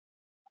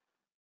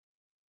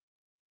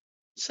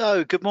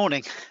So, good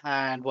morning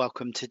and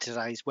welcome to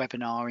today's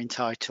webinar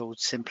entitled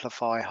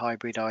Simplify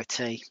Hybrid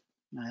IT,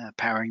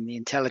 Powering the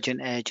Intelligent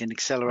Edge and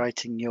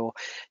Accelerating Your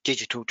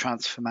Digital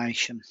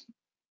Transformation.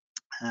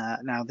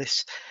 Now,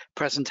 this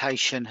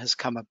presentation has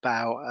come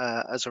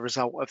about as a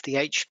result of the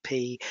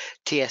HP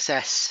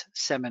TSS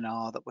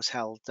seminar that was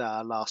held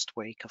last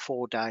week, a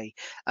 4-day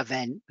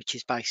event, which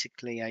is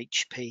basically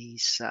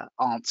HP's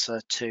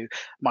answer to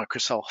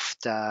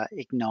Microsoft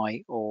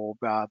Ignite or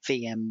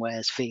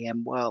VMware's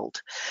VMworld,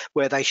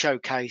 where they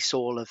showcase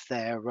all of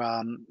their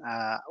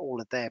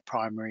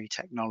primary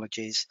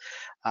technologies,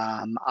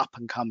 up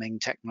and coming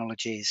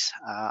technologies,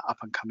 up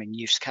and coming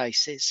use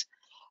cases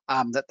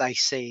that they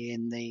see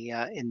in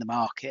the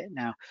market.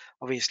 Now,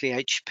 obviously,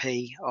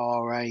 HP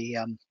are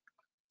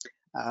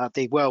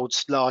the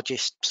world's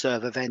largest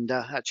server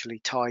vendor, actually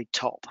tied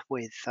top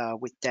with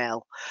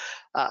Dell.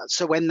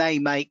 So when they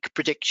make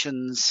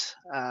predictions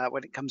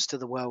when it comes to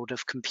the world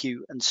of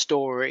compute and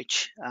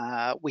storage,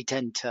 we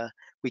tend to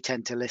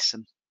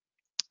listen.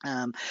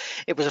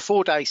 It was a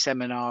 4-day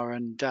seminar,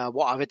 and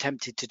what I've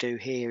attempted to do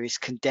here is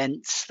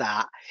condense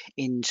that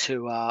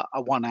into a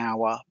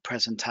 1-hour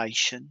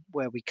presentation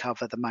where we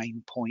cover the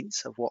main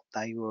points of what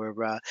they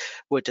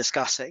were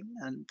discussing.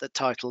 And the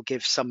title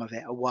gives some of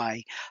it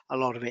away. A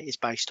lot of it is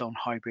based on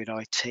hybrid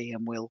IT,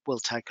 and we'll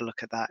take a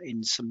look at that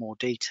in some more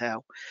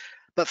detail.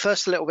 But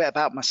first, a little bit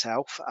about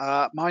myself.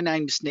 My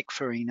name's Nick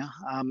Farina.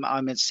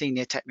 I'm a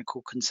senior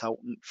technical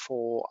consultant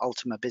for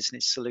Ultima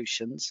Business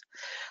Solutions.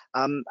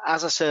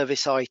 As a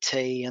service, IT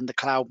and the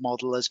cloud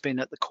model has been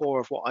at the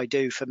core of what I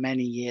do for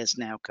many years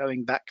now,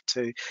 going back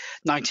to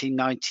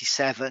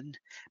 1997.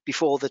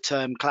 Before the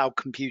term cloud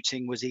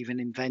computing was even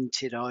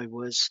invented, I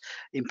was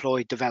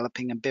employed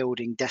developing and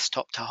building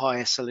desktop to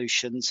hire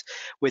solutions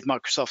with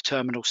Microsoft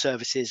Terminal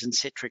Services and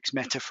Citrix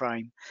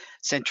MetaFrame,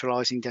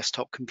 centralizing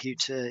desktop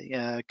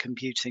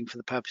computing for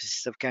the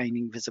purposes of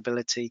gaining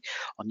visibility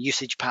on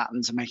usage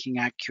patterns and making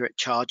accurate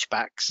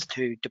chargebacks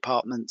to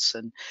departments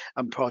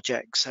and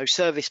projects. So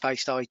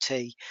service-based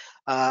IT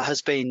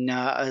has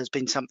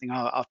been something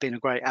I've been a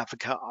great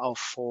advocate of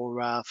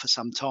for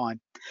some time.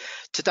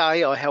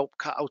 Today, I help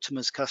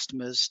Ultima's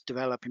customers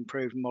develop,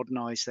 improve, and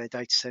modernize their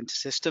data center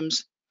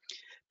systems,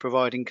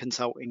 providing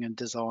consulting and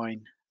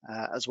design,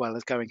 as well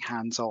as going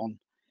hands-on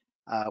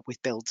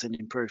with builds and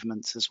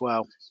improvements as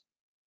well.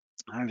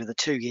 Over the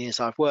 2 years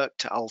I've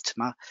worked at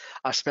Ultima,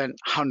 I've spent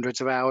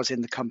hundreds of hours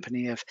in the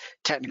company of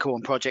technical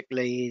and project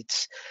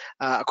leads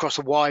across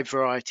a wide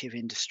variety of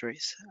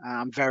industries.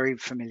 I'm very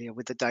familiar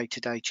with the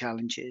day-to-day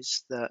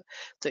challenges that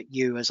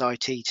you as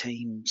IT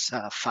teams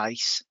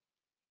face.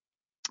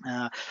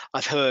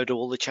 I've heard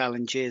all the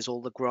challenges,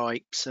 all the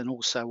gripes, and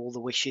also all the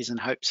wishes and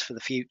hopes for the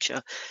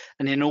future.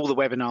 And in all the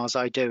webinars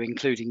I do,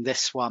 including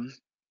this one,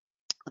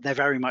 they're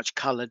very much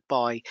coloured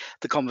by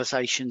the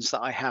conversations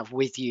that I have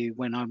with you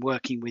when I'm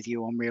working with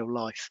you on real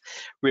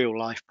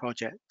life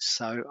projects.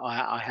 So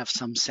I have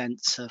some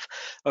sense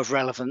of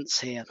relevance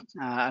here,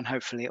 and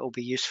hopefully it will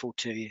be useful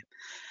to you.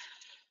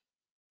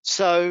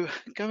 So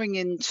going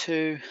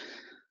into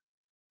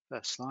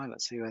first slide,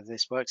 let's see whether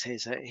this works.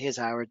 Here's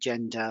our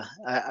agenda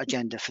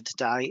for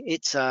today.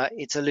 It's a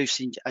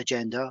loose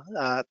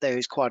agenda. There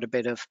is quite a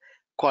bit of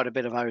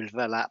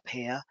overlap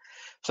here.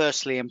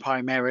 Firstly and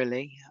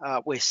primarily,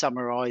 we're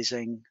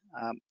summarising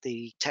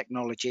the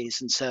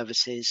technologies and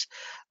services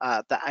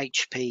that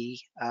HP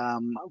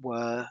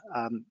were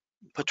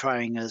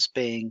portraying as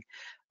being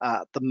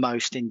the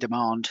most in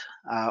demand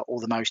or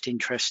the most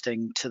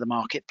interesting to the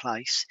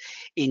marketplace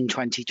in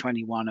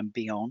 2021 and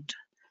beyond.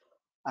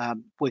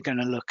 We're going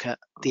to look at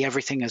the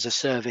everything as a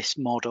service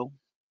model,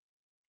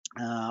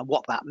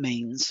 what that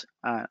means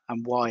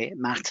and why it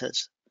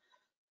matters,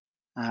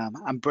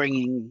 and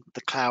bringing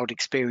the cloud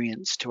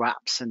experience to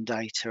apps and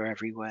data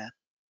everywhere.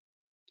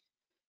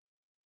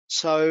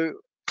 So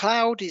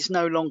cloud is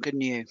no longer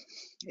new.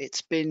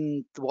 It's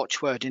been the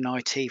watchword in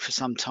IT for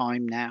some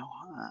time now.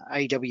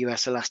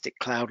 AWS Elastic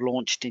Cloud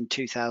launched in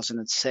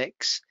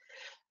 2006.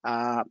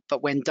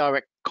 But when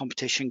direct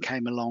competition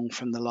came along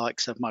from the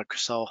likes of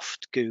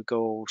Microsoft,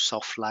 Google,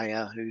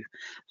 SoftLayer, who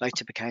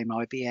later became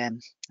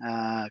IBM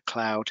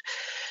Cloud,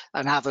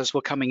 and others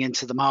were coming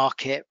into the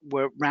market,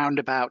 were round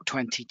about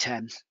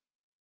 2010.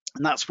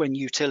 And that's when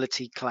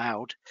utility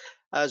cloud,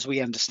 as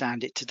we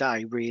understand it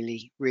today,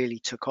 really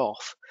took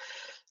off.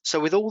 So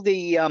with all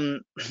the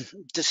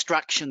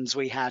distractions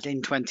we had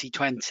in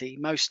 2020,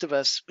 most of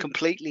us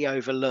completely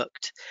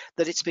overlooked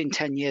that it's been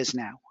 10 years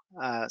now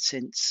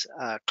since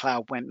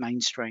cloud went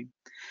mainstream.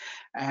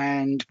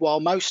 And while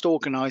most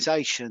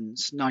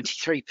organizations,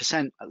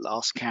 93% at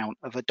last count,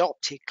 have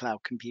adopted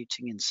cloud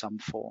computing in some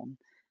form,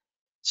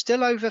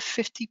 still over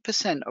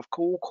 50% of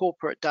all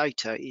corporate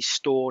data is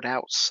stored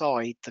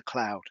outside the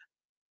cloud.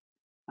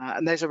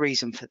 And there's a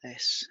reason for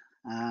this.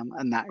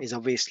 And that is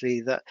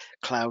obviously that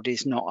cloud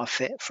is not a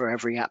fit for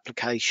every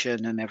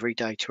application and every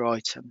data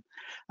item.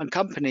 And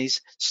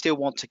companies still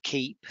want to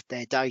keep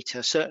their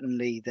data,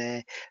 certainly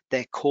their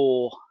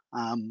core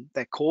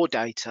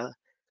data,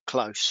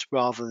 close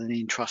rather than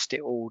entrust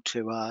it all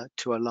to a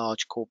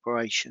large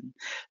corporation.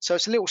 So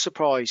it's a little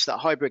surprise that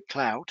hybrid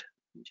cloud,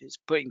 which is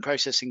putting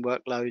processing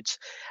workloads,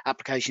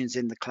 applications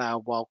in the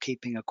cloud while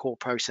keeping a core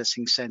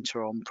processing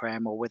center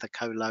on-prem or with a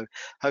colo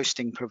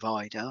hosting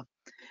provider,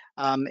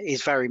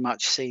 is very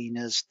much seen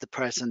as the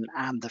present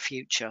and the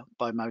future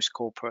by most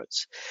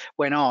corporates.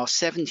 When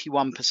asked,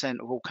 71%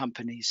 of all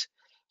companies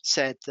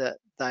said that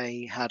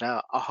they had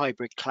a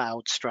hybrid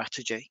cloud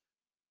strategy.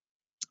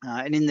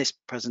 And in this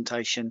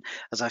presentation,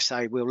 as I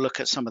say, we'll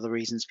look at some of the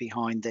reasons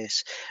behind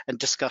this and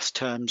discuss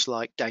terms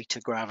like data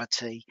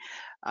gravity.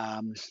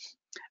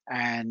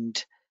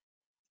 And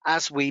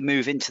as we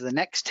move into the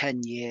next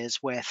 10 years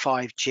where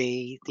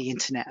 5G, the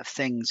Internet of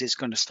Things, is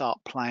going to start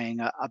playing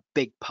a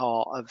big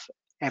part of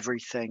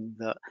everything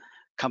that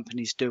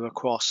companies do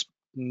across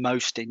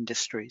most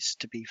industries,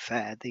 to be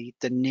fair, the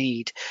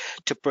need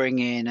to bring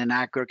in and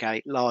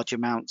aggregate large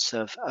amounts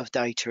of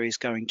data is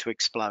going to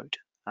explode.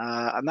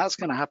 And that's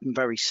going to happen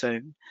very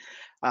soon.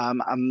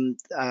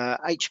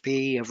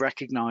 HPE have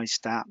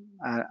recognised that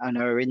and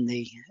are in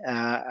the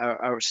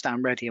are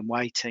stand ready and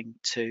waiting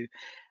to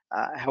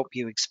help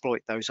you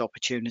exploit those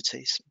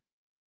opportunities.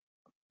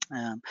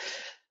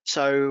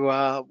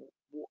 So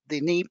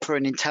the need for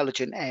an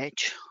intelligent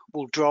edge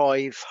will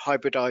drive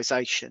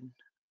hybridization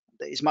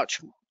that is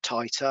much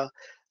tighter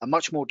and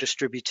much more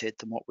distributed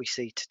than what we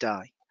see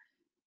today.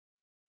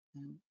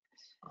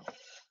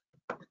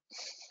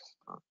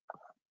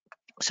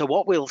 So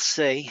what we'll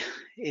see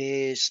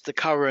is the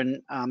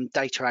current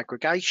data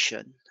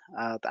aggregation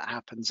that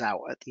happens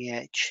out at the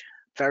edge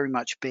very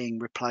much being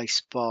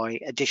replaced by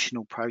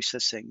additional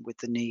processing with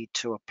the need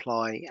to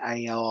apply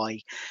AI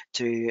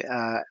to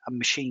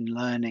machine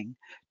learning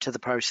to the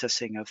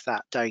processing of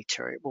that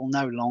data. It will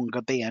no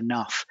longer be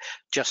enough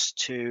just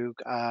to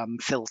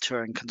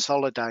filter and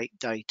consolidate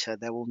data.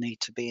 There will need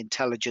to be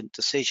intelligent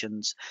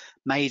decisions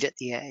made at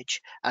the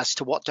edge as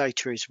to what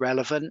data is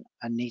relevant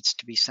and needs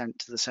to be sent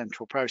to the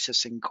central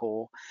processing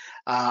core,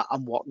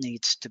 and what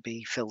needs to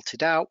be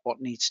filtered out,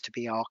 what needs to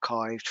be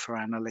archived for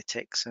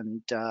analytics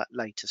and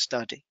later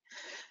study.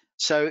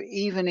 So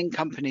even in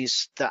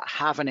companies that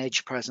have an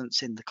edge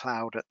presence in the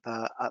cloud at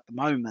the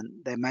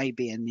moment, there may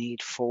be a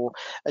need for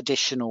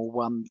additional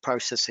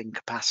processing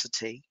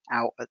capacity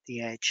out at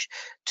the edge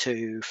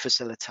to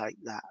facilitate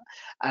that.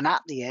 And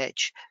at the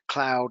edge,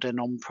 cloud and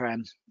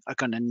on-prem are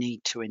going to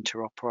need to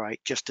interoperate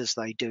just as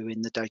they do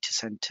in the data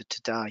center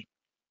today.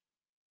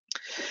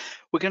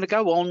 We're going to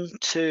go on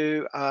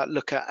to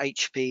look at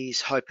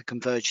HP's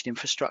hyperconverged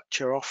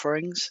infrastructure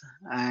offerings,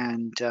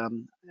 and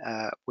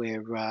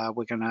we're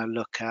going to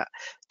look at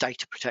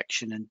data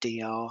protection and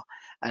DR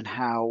and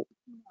how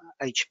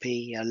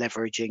HP are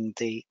leveraging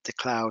the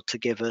cloud to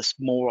give us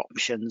more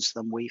options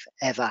than we've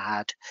ever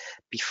had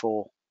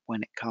before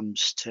when it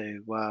comes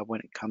to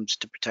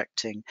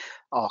protecting,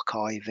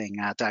 archiving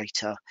our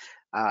data,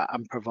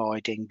 and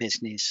providing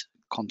business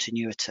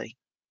continuity.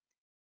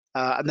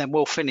 And then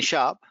we'll finish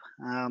up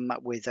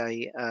with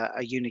a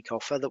unique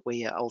offer that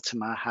we at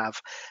Ultima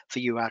have for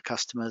you, our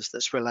customers,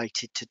 that's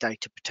related to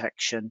data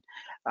protection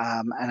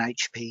and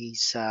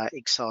HP's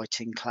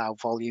exciting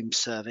cloud volume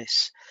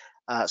service.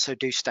 So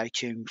do stay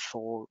tuned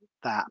for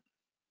that.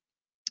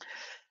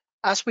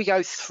 As we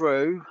go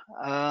through,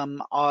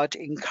 I'd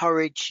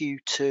encourage you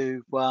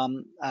to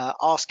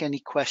ask any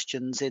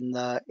questions in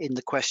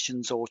the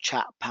questions or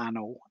chat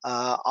panel.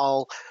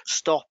 I'll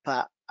stop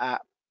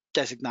at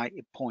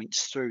designated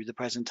points through the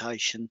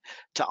presentation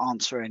to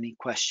answer any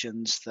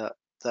questions that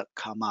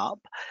come up.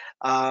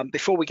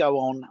 Before we go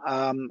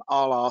on,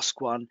 I'll ask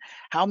one.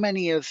 How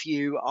many of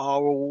you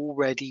are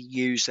already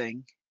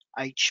using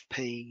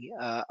HP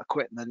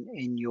equipment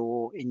in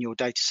your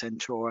data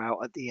center or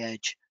out at the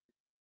edge?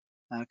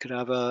 Could I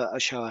have a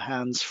show of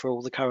hands for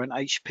all the current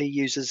HP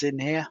users in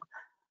here?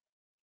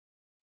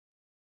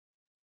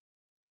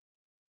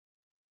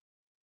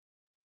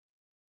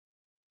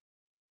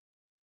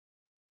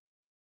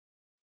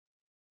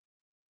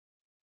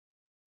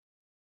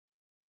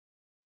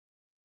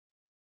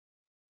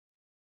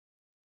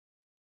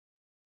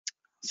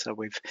 So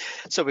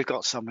we've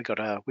got some.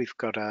 We've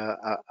got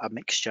a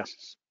mixture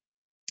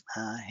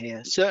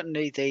here.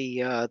 Certainly,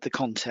 the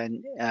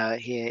content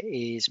here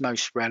is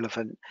most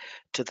relevant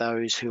to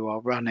those who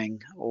are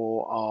running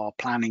or are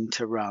planning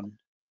to run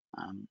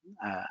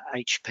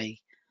HP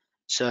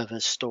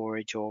servers,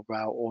 storage, or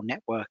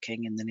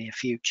networking in the near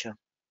future.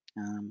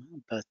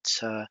 But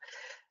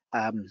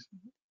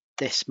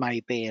this may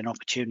be an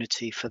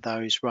opportunity for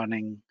those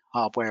running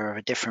hardware of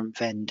a different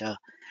vendor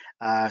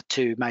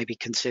to maybe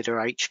consider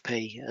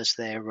HP as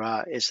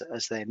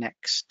their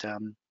next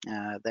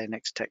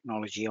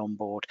technology on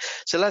board.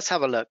 So let's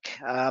have a look.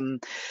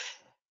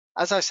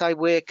 As I say,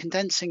 we're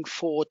condensing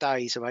 4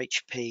 days of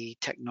HP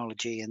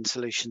Technology and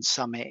Solutions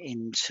Summit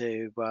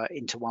into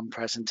one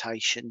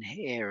presentation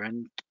here,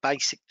 and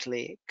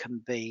basically it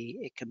can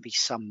be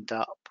summed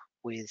up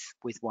with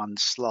one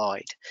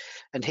slide.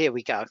 And here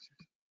we go.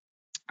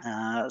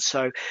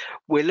 So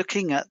we're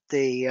looking at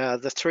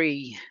the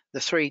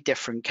three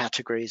different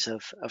categories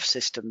of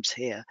systems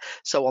here.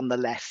 So on the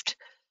left,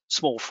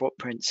 small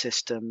footprint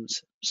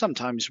systems,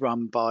 sometimes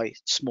run by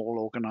small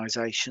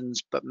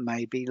organizations, but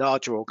maybe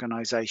larger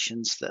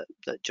organizations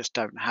that just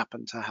don't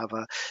happen to have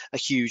a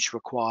huge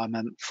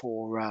requirement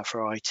for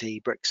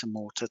IT bricks and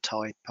mortar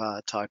type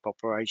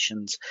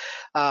operations,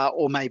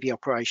 or maybe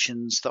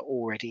operations that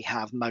already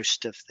have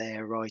most of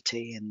their IT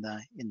in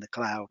the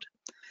cloud.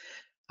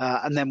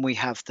 And then we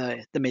have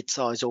the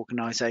mid-size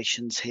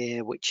organizations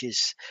here, which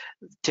is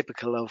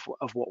typical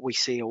of what we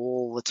see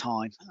all the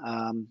time.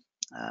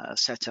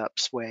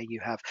 Setups where you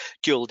have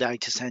dual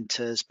data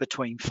centers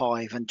between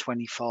 5 and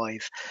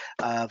 25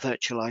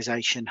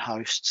 virtualization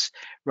hosts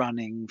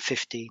running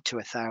 50 to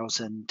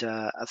 1,000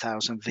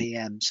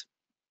 VMs.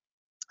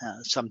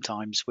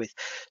 Sometimes with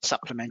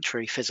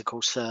supplementary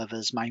physical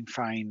servers,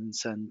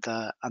 mainframes, and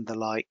the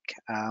like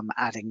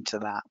adding to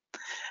that.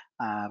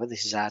 But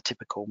this is our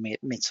typical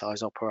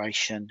mid-size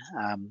operation,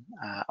 and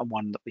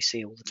one that we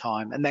see all the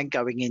time. And then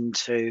going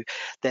into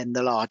then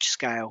the large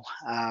scale,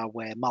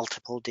 where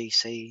multiple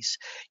DCs,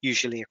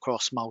 usually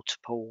across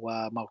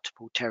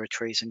multiple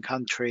territories and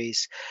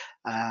countries,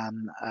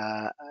 an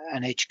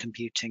edge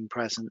computing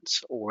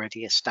presence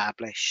already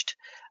established,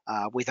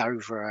 with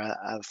over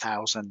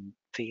 1,000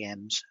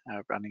 VMs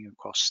running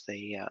across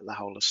the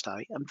whole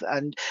estate.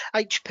 And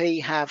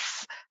HP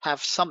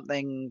have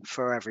something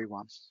for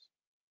everyone.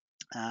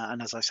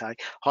 And as I say,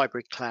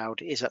 hybrid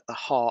cloud is at the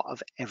heart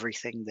of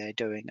everything they're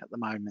doing at the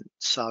moment.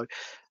 So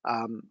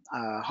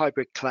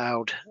hybrid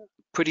cloud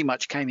pretty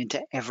much came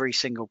into every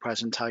single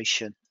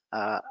presentation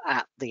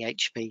at the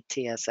HP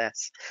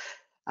TSS.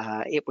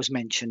 It was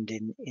mentioned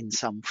in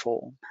some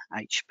form.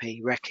 HP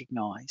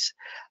recognise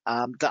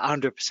that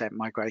 100%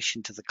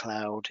 migration to the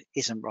cloud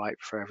isn't right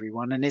for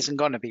everyone and isn't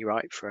going to be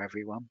right for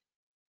everyone.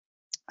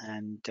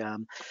 And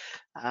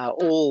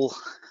all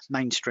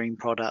mainstream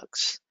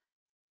products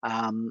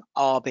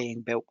are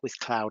being built with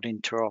cloud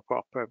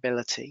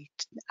interoperability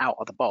out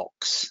of the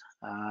box,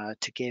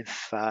 to give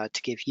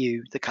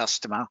you, the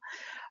customer,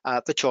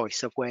 the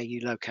choice of where you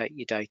locate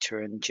your data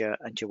and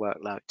your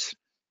workloads,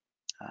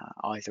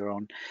 either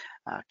on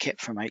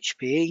kit from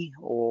HPE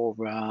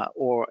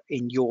or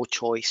in your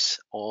choice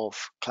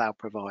of cloud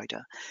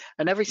provider.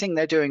 And everything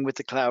they're doing with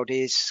the cloud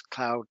is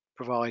cloud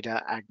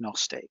provider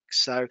agnostic.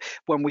 So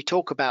when we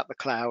talk about the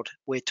cloud,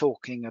 we're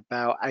talking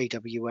about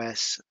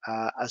AWS,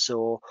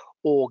 Azure,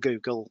 or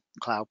Google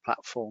Cloud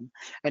Platform,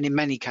 and in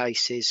many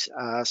cases,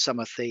 some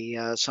of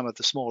the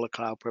smaller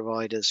cloud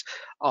providers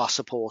are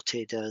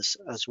supported as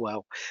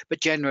well. But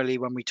generally,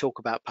 when we talk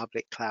about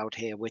public cloud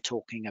here, we're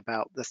talking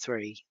about the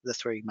three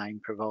main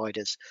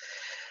providers.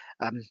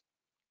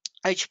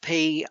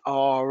 HP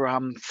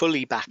are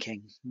fully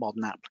backing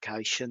modern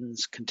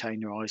applications,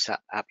 containerized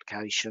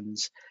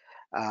applications,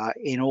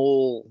 in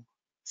all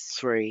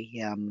three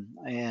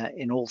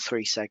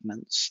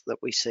segments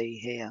that we see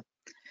here.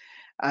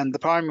 And the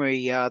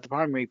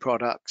primary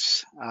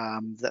products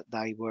that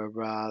they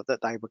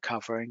were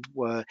covering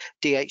were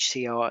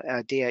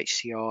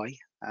DHCI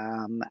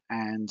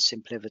and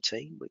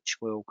SimpliVity, which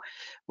we'll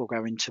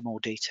go into more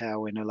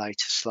detail in a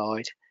later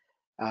slide.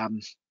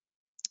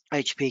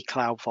 HP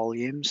Cloud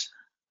Volumes,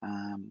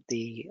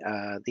 the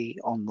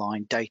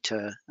online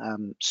data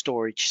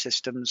storage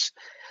systems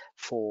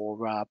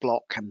for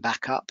block and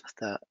backup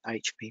that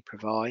HP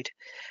provide.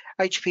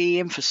 HP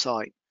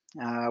InfoSight,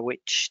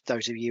 which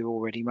those of you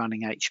already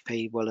running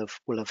HP will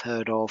have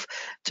heard of.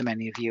 To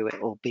many of you,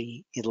 it'll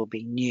be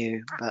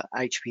new, but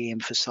HP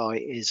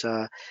InfoSight is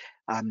a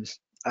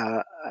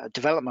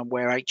development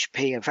where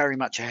HP are very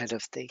much ahead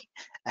of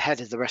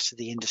the rest of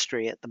the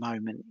industry at the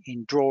moment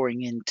in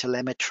drawing in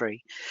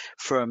telemetry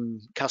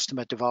from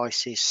customer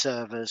devices,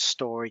 servers,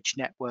 storage,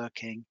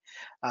 networking,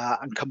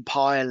 and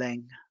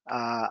compiling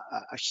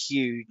a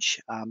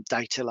huge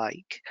data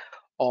lake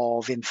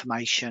of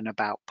information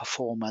about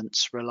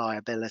performance,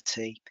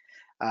 reliability,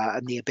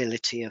 and the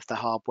ability of the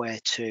hardware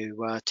to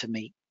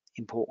meet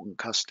important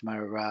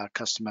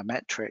customer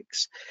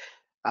metrics,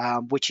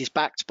 which is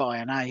backed by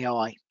an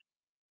AI,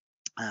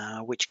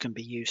 which can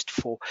be used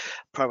for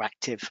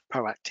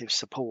proactive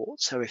support.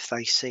 So if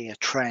they see a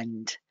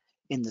trend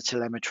in the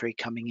telemetry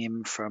coming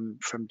in from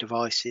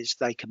devices,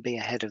 they can be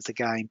ahead of the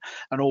game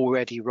and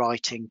already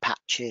writing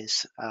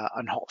patches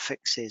and hot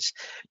fixes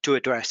to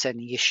address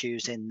any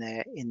issues in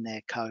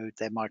their code,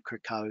 their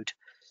microcode,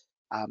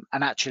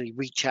 and actually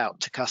reach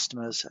out to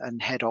customers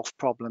and head off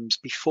problems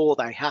before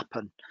they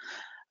happen,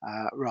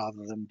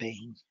 rather than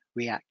being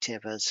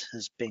reactive as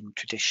has been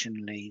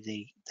traditionally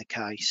the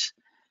case.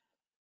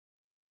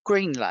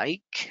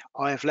 GreenLake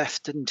I have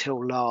left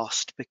until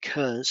last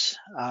because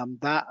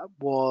that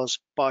was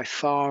by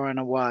far and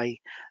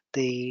away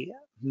the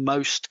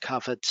most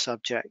covered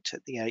subject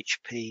at the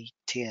HP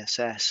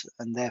TSS,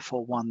 and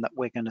therefore one that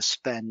we're going to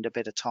spend a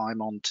bit of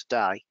time on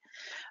today.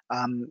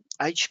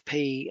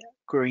 HP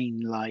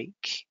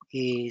GreenLake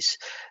is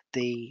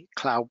the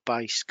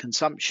cloud-based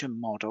consumption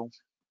model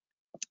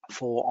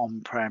for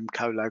on-prem,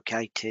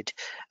 co-located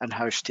and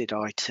hosted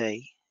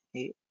IT.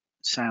 It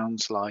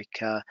sounds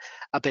like a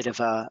bit of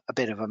a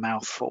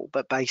mouthful,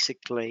 but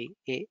basically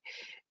it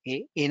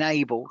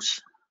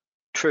enables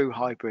true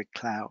hybrid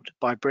cloud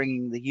by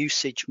bringing the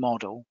usage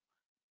model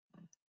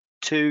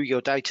to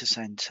your data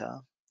center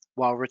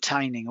while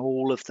retaining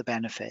all of the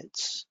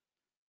benefits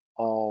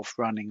of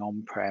running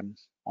on-prem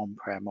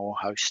or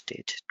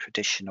hosted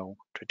traditional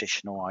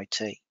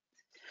IT.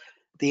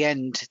 The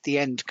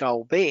end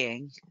goal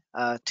being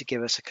to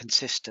give us a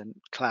consistent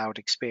cloud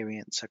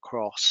experience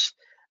across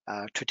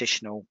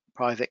traditional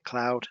private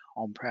cloud,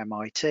 on-prem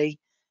IT,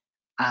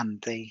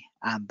 and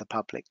the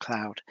public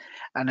cloud,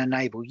 and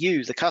enable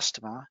you, the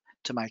customer,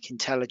 to make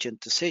intelligent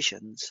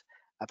decisions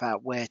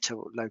about where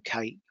to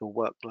locate your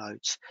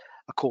workloads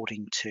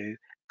according to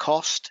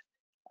cost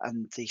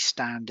and the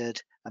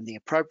standard and the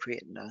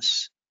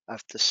appropriateness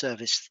of the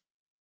service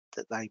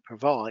that they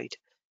provide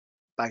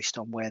based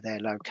on where they're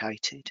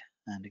located.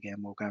 And again,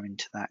 we'll go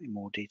into that in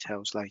more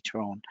details later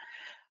on.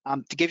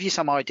 To give you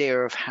some idea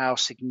of how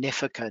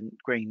significant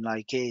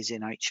GreenLake is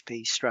in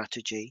HP's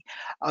strategy,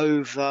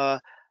 over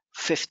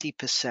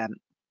 50%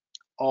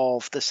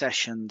 of the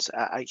sessions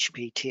at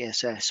HP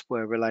TSS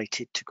were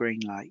related to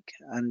GreenLake.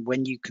 And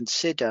when you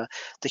consider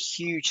the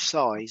huge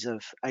size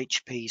of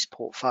HP's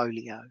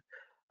portfolio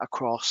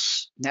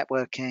across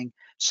networking,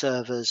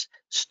 servers,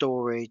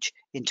 storage,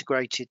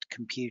 integrated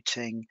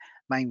computing,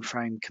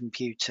 mainframe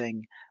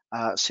computing,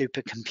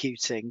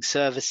 supercomputing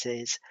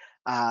services,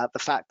 the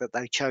fact that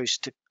they chose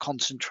to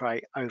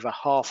concentrate over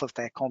half of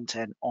their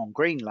content on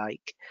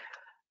GreenLake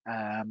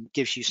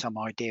gives you some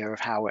idea of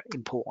how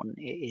important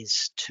it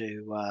is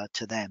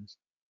to them.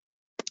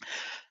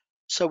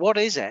 So what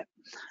is it?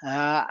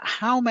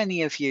 How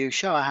many of you,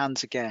 show of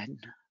hands again,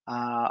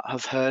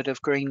 have heard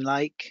of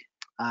GreenLake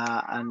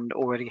and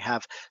already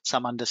have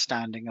some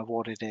understanding of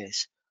what it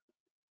is?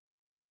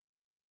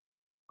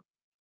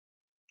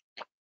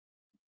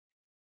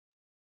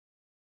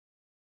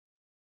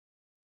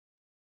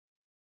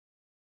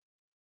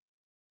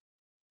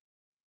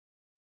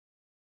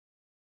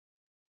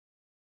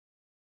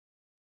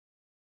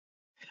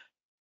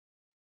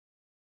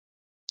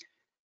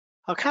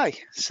 Okay,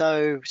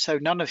 so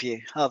none of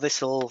you. Oh,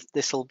 this'll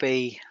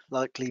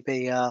likely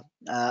be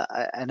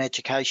an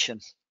education.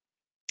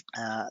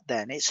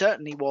 Then it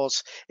certainly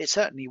was. It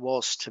certainly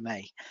was to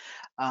me.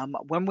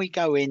 When we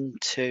go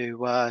into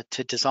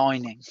to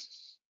designing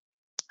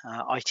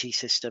IT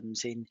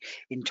systems in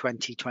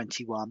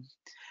 2021,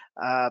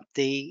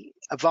 the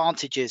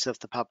advantages of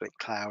the public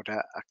cloud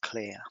are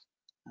clear.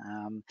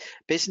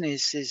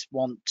 Businesses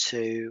want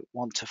to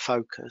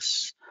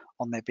focus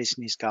on their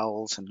business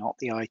goals and not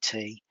the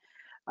IT.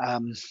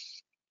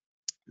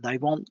 They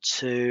want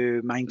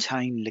to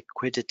maintain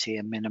liquidity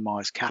and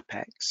minimize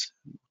capex.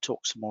 We'll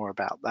talk some more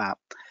about that.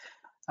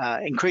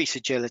 Increase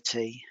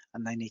agility,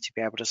 and they need to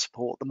be able to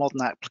support the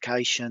modern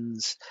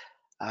applications.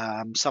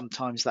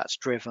 Sometimes that's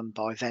driven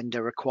by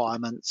vendor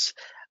requirements.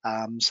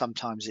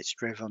 Sometimes it's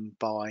driven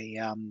by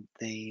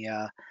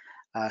the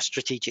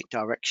strategic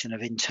direction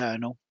of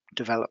internal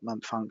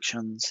development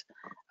functions.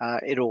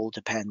 It all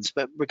depends,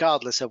 but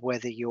regardless of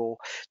whether your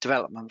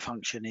development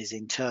function is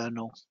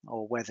internal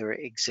or whether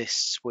it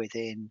exists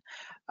within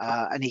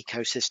an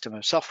ecosystem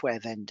of software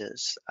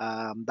vendors,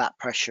 that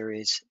pressure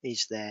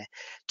is there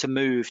to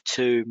move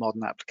to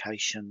modern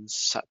applications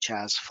such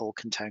as full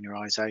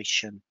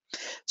containerization,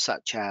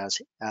 such as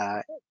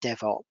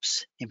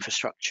DevOps,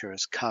 infrastructure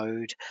as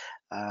code,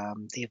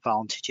 the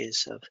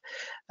advantages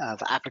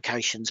of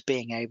applications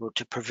being able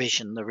to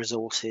provision the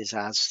resources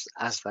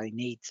as they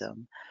need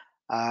them,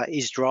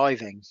 is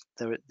driving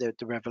the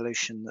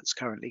revolution that's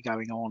currently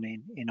going on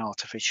in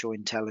artificial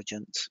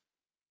intelligence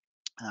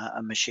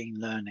and machine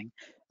learning,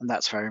 and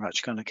that's very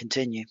much going to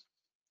continue.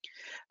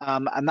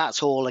 And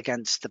that's all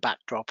against the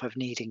backdrop of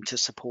needing to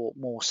support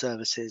more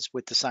services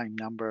with the same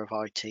number of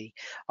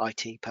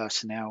IT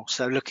personnel.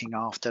 So looking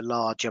after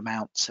large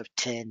amounts of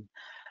tin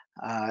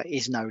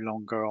is no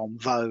longer on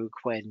vogue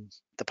when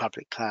the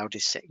public cloud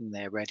is sitting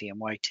there ready and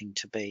waiting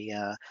to be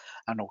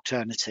an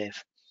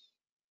alternative.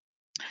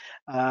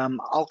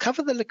 I'll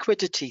cover the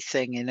liquidity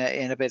thing in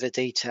a bit of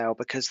detail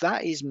because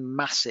that is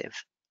massive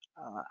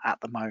at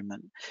the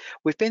moment.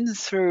 We've been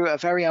through a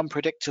very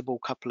unpredictable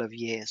couple of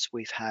years.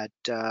 We've had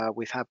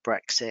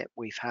Brexit,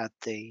 we've had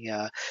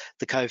the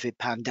COVID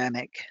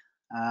pandemic,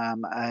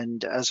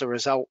 and as a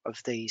result of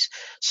these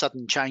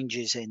sudden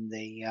changes in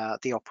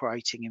the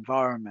operating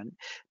environment,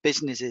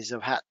 businesses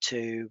have had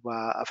to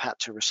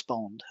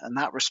respond, and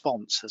that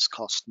response has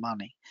cost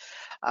money.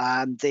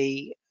 And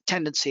the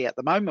tendency at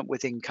the moment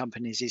within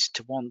companies is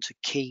to want to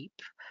keep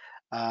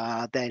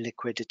their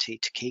liquidity,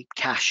 to keep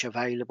cash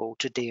available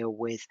to deal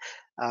with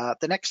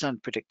the next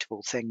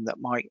unpredictable thing that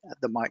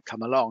might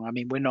come along. I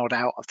mean, we're not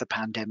out of the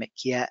pandemic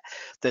yet.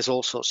 There's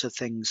all sorts of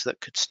things that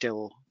could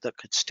still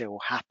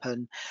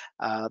happen.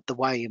 The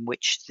way in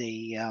which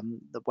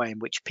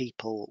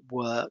people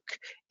work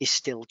is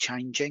still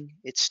changing.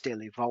 It's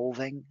still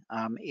evolving.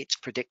 It's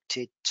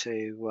predicted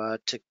to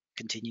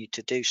continue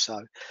to do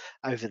so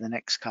over the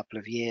next couple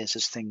of years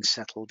as things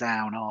settle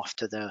down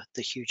after the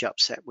huge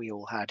upset we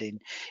all had in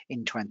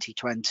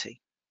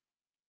 2020.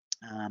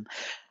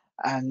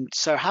 And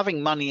so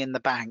having money in the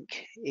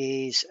bank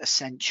is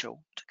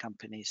essential to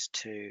companies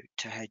to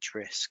hedge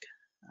risk.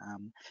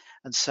 Um,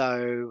 and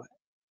so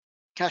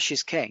cash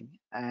is king,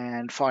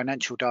 and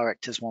financial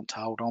directors want to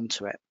hold on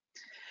to it.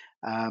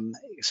 Um,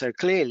 so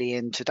clearly,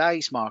 in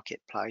today's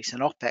marketplace,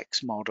 an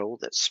OPEX model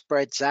that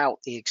spreads out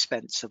the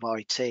expense of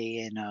IT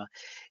in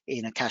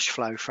a cash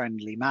flow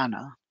friendly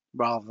manner,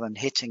 rather than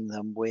hitting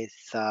them with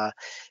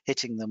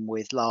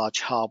large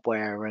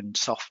hardware and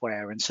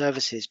software and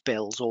services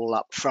bills all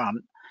up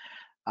front,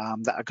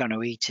 that are going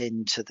to eat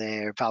into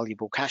their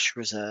valuable cash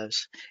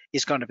reserves,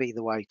 is going to be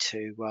the way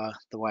to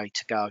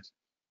go.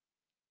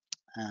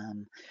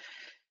 Um,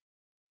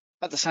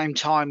 At the same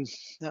time,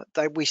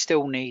 we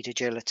still need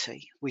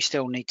agility. We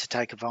still need to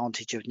take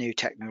advantage of new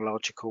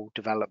technological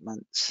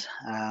developments,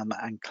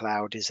 and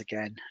cloud is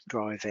again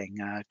driving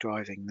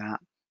that.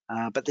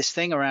 But this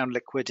thing around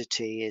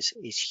liquidity is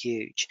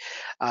huge,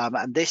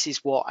 and this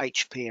is what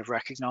HP have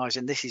recognised,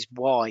 and this is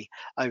why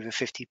over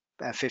 50%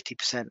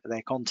 of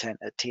their content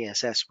at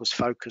TSS was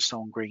focused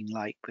on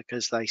GreenLake,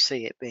 because they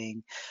see it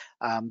being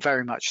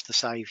very much the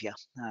saviour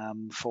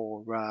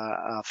for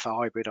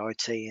hybrid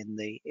IT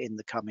in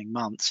the coming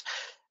months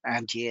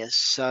and years.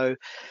 So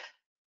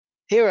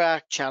here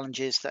are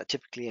challenges that are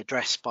typically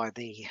addressed by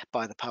the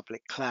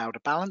public cloud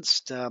are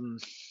balanced, and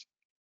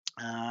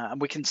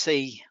we can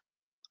see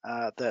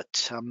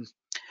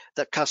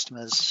that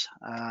customers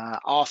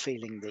are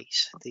feeling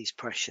these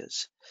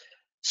pressures.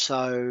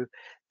 So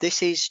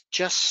this is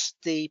just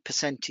the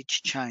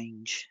percentage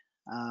change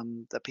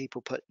that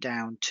people put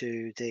down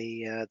to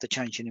the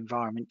change in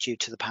environment due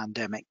to the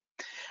pandemic,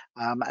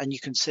 and you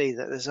can see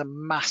that there's a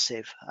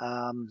massive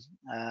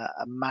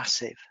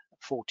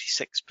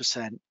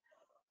 46%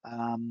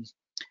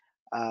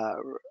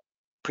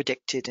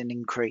 predicted an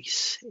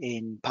increase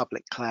in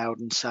public cloud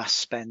and SaaS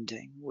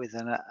spending, with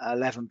an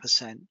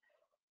 11%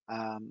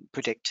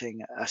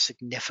 predicting a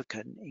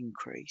significant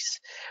increase.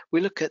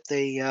 We look at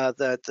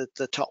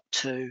the top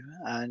two,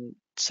 and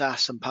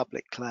SaaS and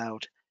public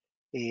cloud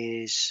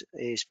is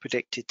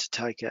predicted to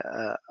take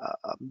a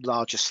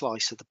larger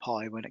slice of the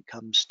pie when it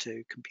comes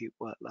to compute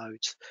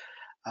workloads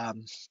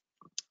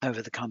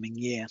over the coming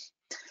year.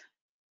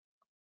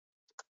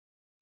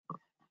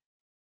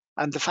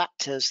 And the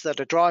factors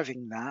that are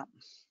driving that,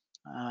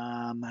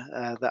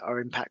 that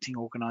are impacting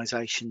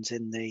organisations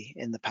in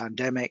the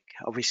pandemic,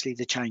 obviously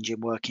the change in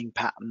working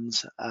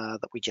patterns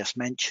that we just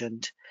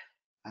mentioned,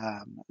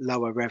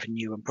 lower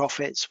revenue and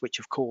profits, which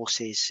of course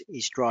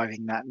is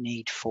driving that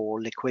need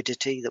for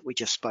liquidity that we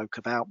just spoke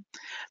about.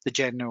 The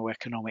general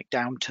economic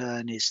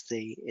downturn is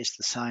the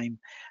same,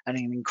 and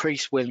an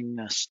increased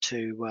willingness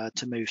to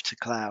move to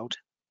cloud.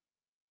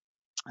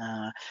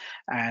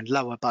 And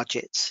lower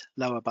budgets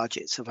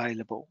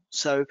available.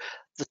 So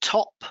the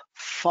top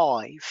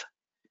 5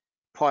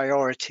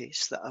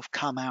 priorities that have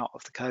come out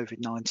of the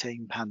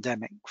COVID-19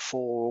 pandemic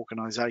for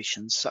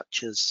organisations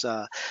such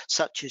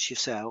as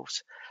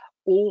yourselves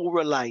all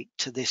relate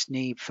to this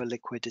need for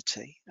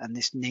liquidity and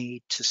this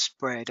need to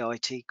spread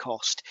IT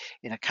cost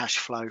in a cash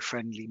flow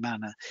friendly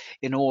manner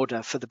in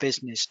order for the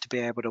business to be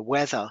able to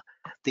weather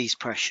these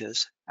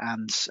pressures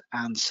and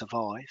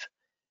survive.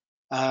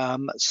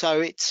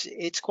 So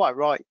it's quite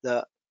right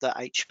that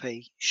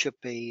HP should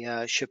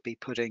be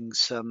putting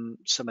some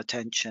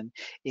attention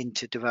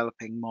into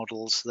developing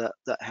models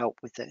that help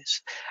with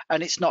this.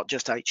 And it's not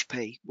just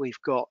HP.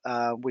 We've got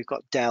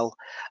Dell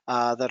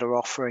that are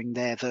offering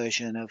their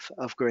version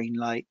of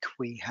GreenLake.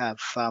 We have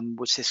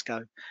with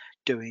Cisco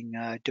doing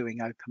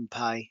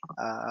OpenPay.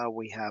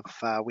 We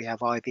have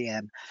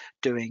IBM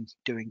doing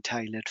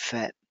tailored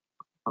FET.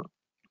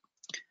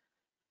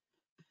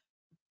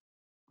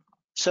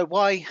 So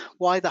why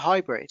the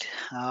hybrid?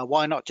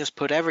 Why not just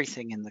put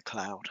everything in the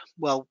cloud?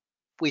 Well,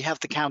 we have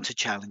the counter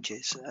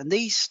challenges, and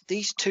these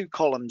two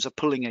columns are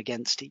pulling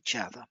against each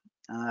other.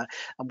 And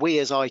we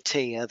as IT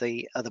are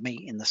the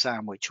meat in the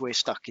sandwich. We're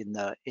stuck in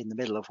the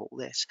middle of all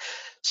this.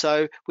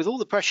 So with all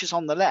the pressures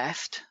on the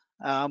left,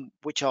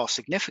 which are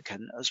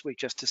significant, as we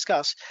just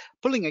discussed,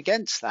 pulling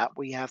against that,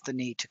 we have the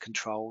need to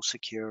control,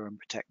 secure, and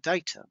protect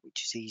data,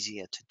 which is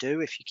easier to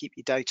do if you keep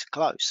your data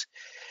close.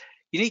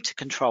 You need to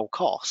control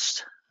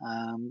cost.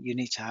 You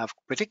need to have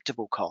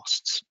predictable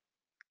costs.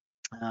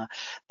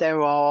 There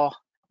are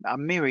a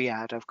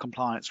myriad of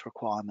compliance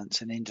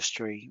requirements and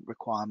industry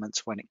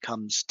requirements when it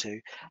comes to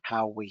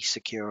how we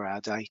secure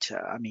our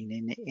data. I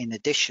mean, in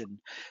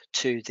addition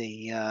to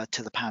the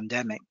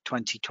pandemic,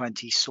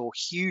 2020 saw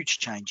huge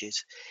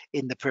changes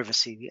in the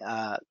privacy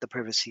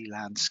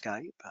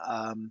landscape.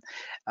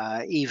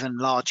 Even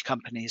large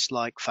companies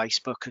like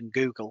Facebook and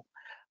Google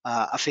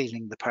are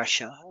feeling the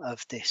pressure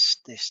of this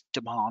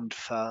demand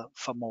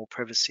for more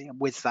privacy, and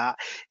with that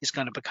is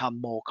going to become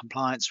more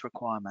compliance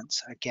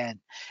requirements. Again,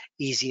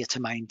 easier to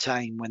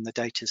maintain when the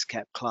data is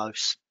kept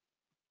close.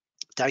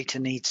 Data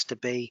needs to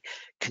be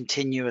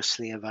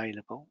continuously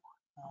available,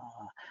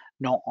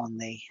 not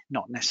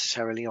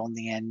necessarily on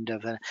the end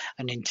of an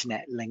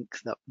internet link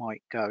that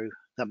might go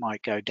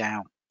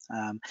down.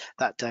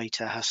 That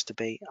data has to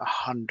be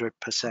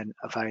 100%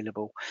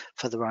 available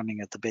for the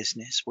running of the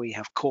business. We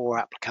have core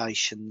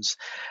applications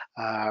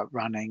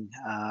running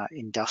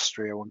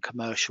industrial and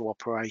commercial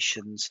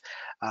operations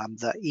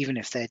that even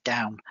if they're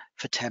down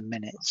for 10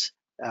 minutes,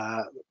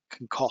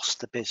 can cost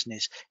the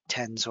business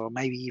tens or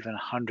maybe even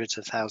hundreds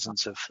of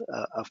thousands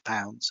of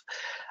pounds.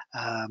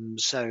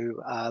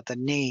 So the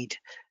need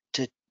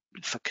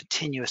for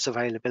continuous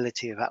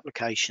availability of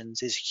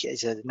applications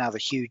is another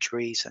huge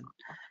reason,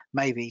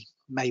 maybe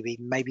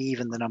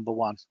even the number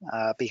one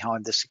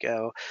behind the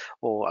secure,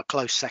 or a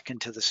close second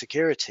to the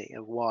security,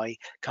 of why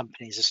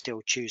companies are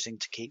still choosing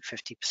to keep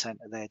 50%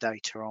 of their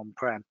data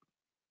on-prem.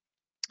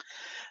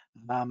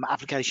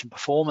 Application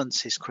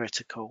performance is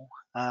critical.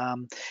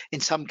 In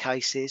some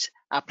cases,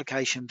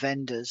 application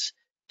vendors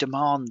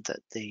demand that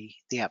the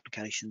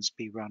applications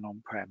be run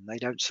on-prem. They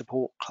don't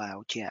support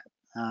cloud yet.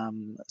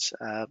 That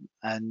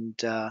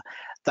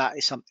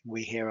is something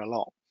we hear a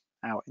lot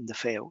out in the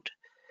field.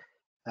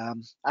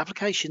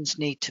 Applications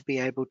need to be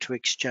able to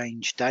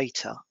exchange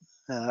data,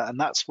 and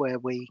that's where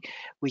we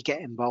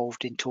get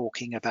involved in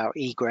talking about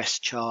egress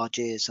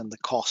charges and the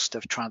cost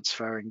of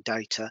transferring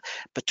data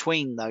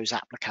between those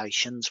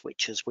applications,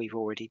 which, as we've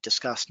already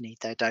discussed, need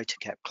their data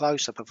kept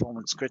close, are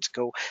performance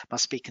critical,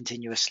 must be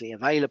continuously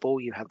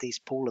available. You have these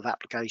pool of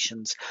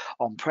applications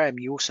on-prem.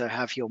 You also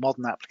have your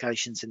modern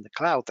applications in the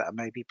cloud that are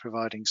maybe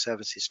providing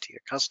services to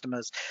your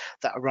customers,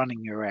 that are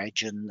running your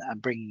edge and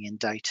bringing in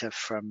data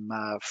from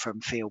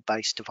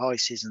field-based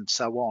devices and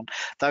so on.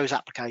 Those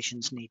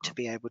applications need to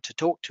be able to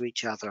talk to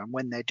each other, and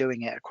when they're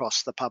doing it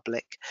across the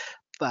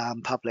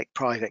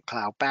public-private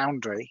cloud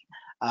boundary,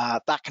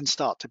 that can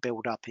start to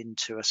build up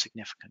into a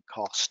significant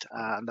cost,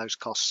 and those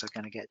costs are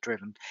going to get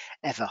driven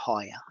ever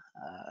higher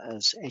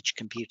as edge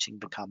computing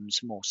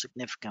becomes more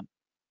significant.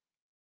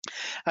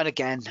 And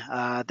again,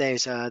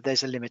 there's a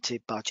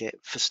limited budget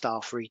for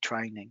staff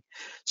retraining.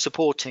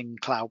 Supporting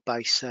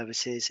cloud-based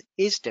services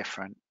is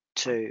different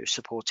to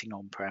supporting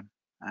on-prem,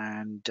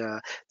 and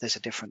there's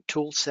a different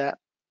tool set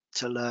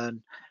to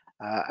learn.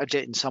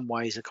 In some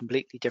ways, a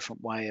completely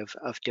different way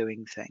of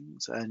doing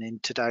things. And in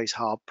today's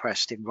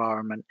hard-pressed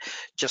environment,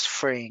 just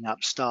freeing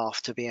up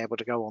staff to be able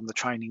to go on the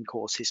training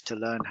courses to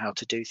learn how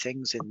to do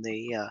things in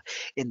the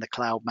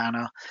cloud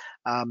manner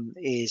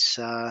is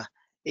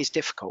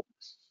difficult.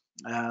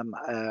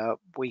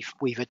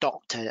 We've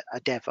adopted a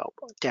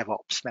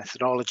DevOps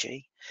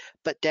methodology,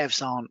 but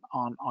devs aren't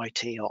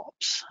IT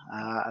ops,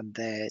 and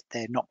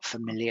they're not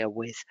familiar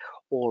with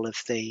all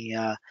of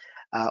the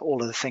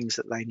things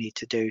that they need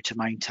to do to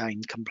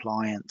maintain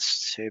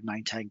compliance, to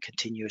maintain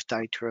continuous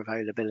data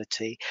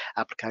availability,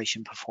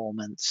 application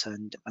performance,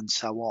 and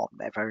so on.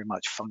 They're very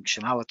much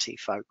functionality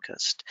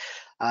focused.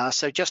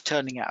 So just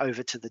turning it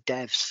over to the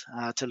devs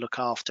to look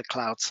after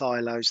cloud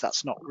silos,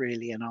 that's not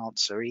really an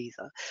answer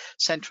either.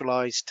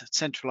 Centralized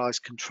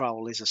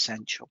control is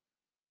essential.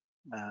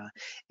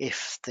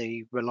 If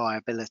the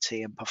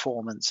reliability and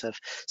performance of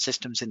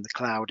systems in the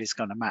cloud is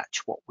going to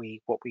match what we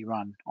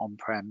run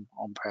on-prem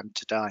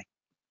today.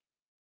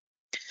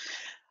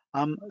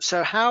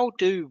 So how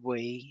do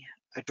we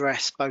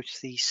address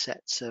both these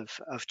sets of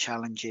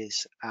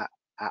challenges at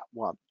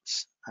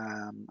once?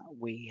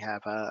 We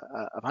have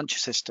a bunch of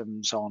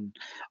systems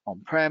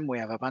on-prem, we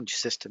have a bunch of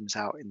systems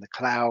out in the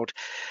cloud.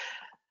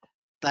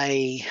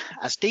 They,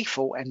 as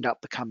default, end up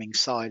becoming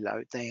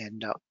siloed. They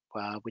end up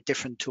with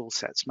different tool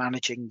sets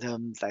managing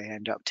them. They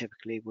end up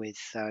typically with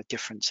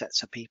different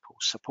sets of people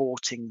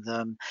supporting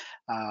them.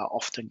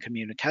 Often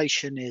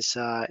communication is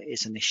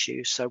an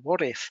issue. So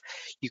what if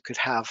you could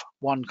have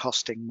one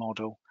costing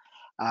model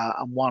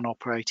and one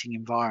operating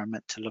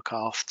environment to look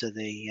after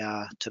the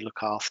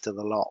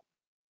lot?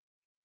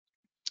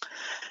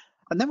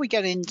 And then we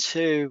get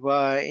into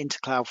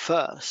cloud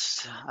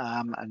first,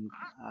 and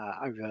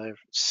over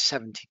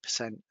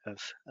 70%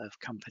 of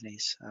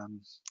companies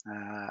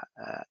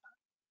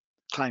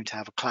claim to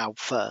have a cloud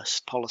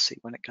first policy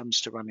when it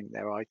comes to running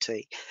their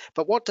IT.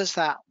 But what does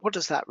that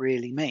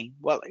really mean?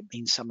 Well, it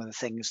means some of the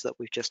things that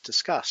we've just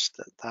discussed,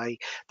 that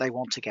they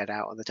want to get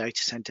out of the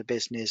data center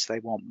business. They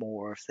want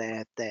more of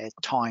their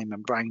time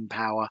and brain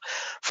power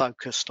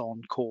focused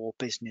on core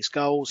business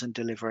goals and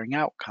delivering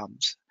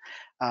outcomes.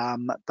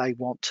 They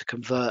want to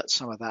convert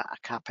some of that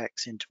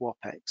CapEx into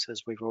OpEx,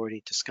 as we've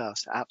already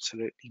discussed,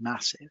 absolutely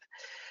massive.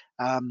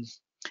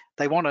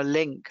 They want to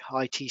link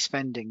IT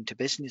spending to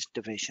business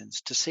divisions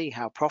to see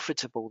how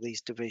profitable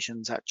these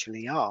divisions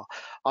actually are.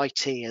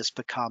 IT has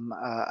become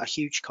a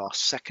huge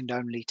cost, second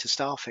only to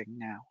staffing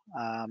now,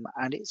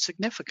 and it's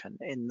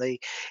significant in the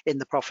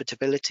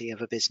profitability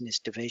of a business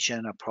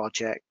division, a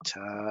project,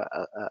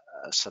 a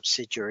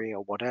subsidiary,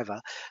 or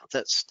whatever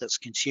that's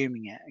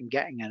consuming it. And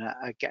getting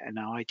an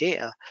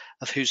idea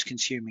of who's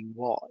consuming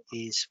what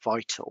is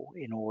vital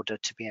in order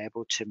to be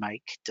able to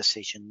make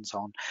decisions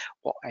on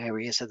what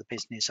areas of the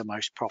business are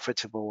most profitable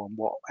and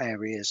what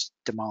areas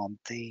demand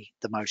the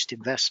most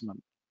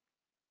investment.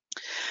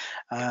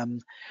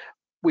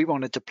 we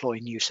want to deploy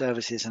new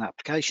services and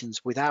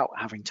applications without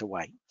having to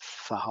wait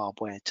for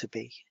hardware to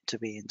be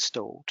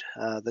installed.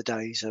 The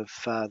days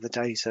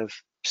of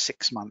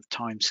 6-month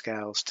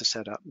timescales to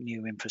set up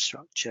new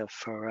infrastructure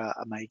for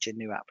a major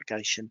new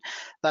application,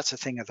 that's a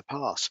thing of the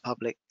past.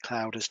 Public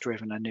cloud has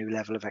driven a new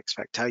level of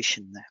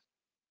expectation there.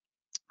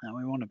 And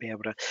we want to be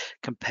able to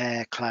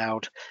compare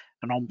cloud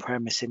and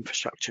on-premise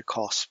infrastructure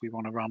costs. We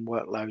want to run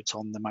workloads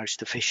on the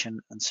most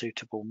efficient and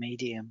suitable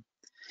medium.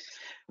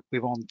 We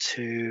want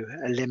to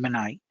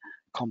eliminate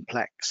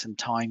complex and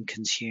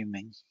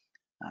time-consuming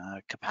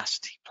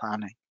capacity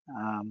planning.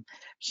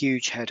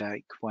 Huge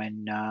headache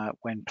when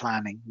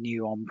planning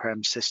new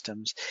on-prem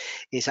systems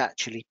is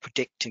actually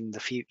predicting the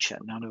future.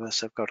 None of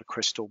us have got a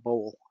crystal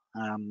ball.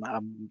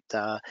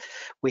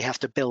 We have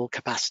to build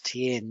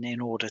capacity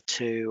in order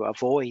to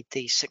avoid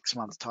these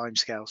 6-month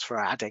timescales for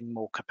adding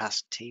more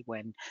capacity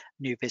when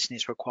new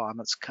business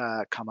requirements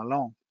come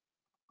along.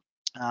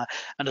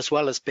 And as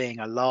well as being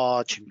a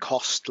large and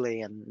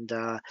costly and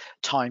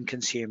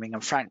time-consuming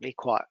and frankly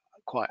quite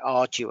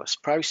arduous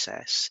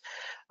process,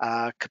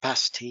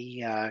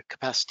 capacity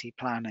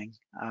planning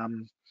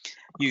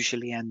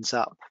usually ends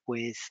up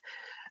with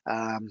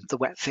the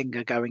wet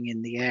finger going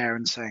in the air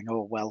and saying,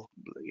 "Oh well,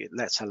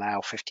 let's allow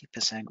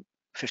 50%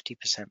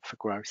 for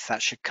growth.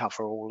 That should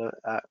cover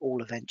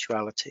all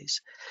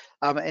eventualities."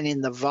 And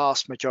in the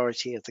vast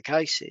majority of the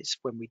cases,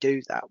 when we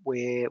do that,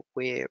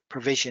 we're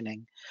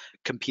provisioning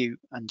compute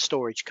and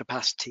storage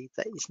capacity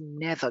that is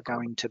never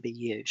going to be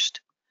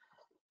used,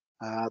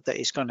 that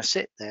is going to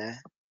sit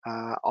there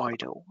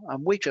idle,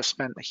 and we just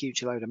spent a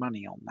huge load of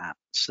money on that.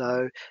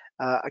 So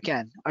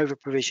again, over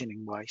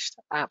provisioning waste,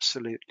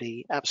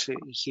 absolutely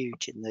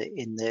huge in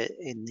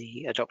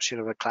the adoption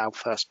of a cloud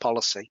first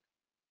policy.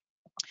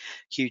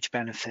 Huge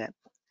benefit.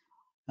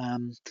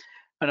 And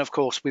of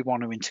course, we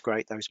want to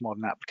integrate those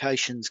modern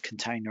applications,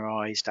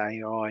 containerized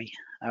AI,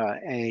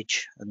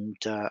 edge,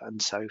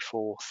 and so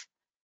forth.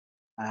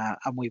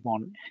 And we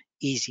want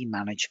easy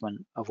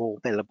management of all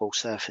billable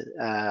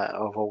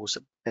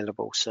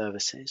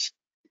services.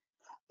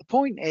 The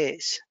point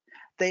is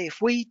that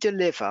if we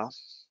deliver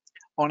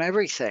on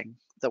everything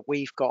that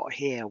we've got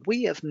here,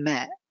 we have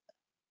met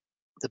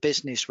the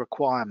business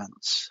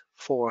requirements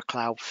for a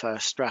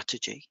cloud-first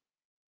strategy.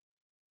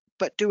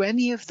 But do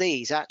any of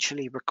these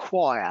actually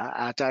require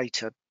our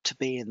data to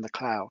be in the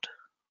cloud?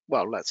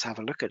 Well, let's have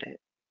a look at it.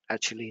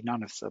 Actually,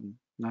 none of them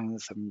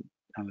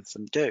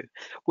do.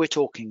 We're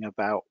talking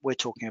about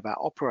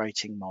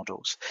operating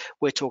models.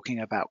 We're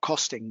talking about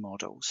costing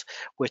models.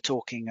 We're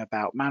talking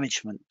about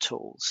management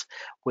tools.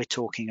 We're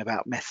talking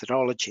about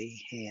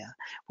methodology here.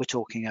 We're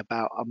talking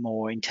about a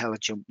more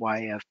intelligent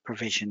way of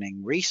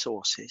provisioning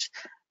resources.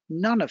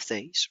 None of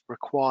these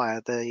require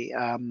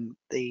the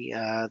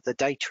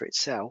data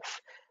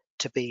itself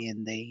to be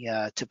in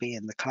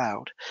the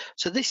cloud.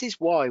 So this is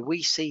why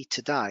we see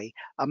today,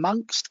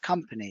 amongst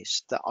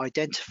companies that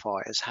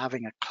identify as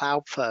having a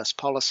cloud first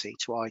policy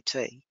to IT,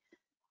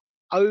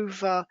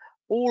 over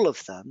all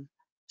of them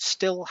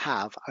still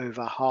have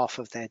over half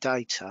of their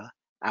data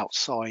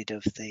outside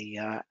of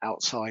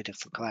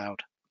the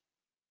cloud.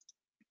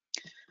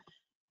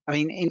 I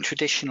mean, in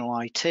traditional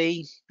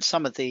IT,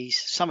 some of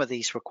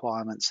these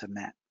requirements are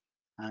met.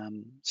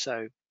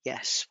 So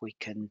yes, we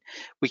can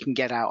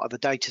get out of the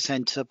data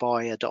center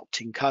by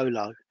adopting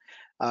colo.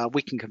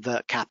 We can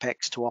convert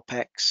capex to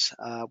opex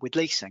with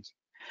leasing.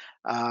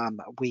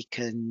 We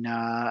can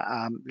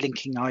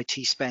linking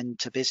IT spend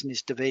to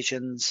business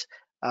divisions.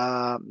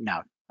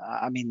 No,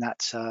 I mean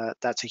that's a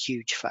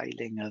huge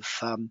failing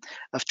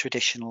of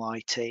traditional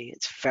IT.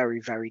 It's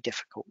very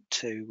difficult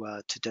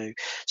to do.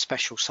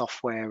 Special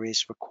software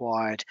is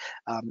required,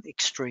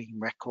 extreme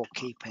record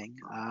keeping,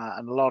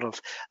 and a lot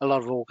of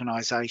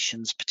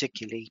organisations,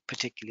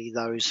 particularly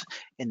those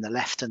in the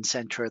left and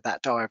centre of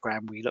that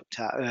diagram we looked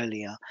at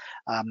earlier,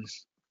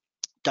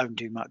 don't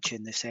do much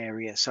in this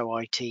area, so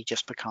IT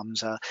just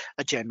becomes a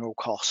general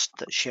cost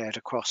that's shared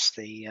across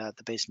the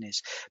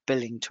business,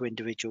 billing to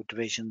individual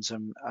divisions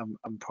and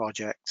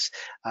projects.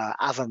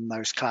 Other than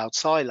those cloud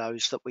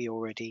silos that we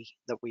already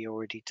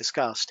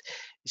discussed,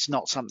 it's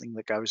not something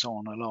that goes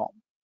on a lot.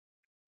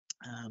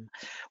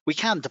 We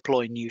can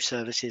deploy new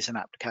services and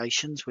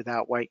applications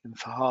without waiting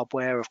for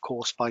hardware, of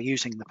course, by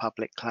using the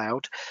public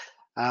cloud,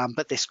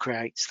 but this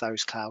creates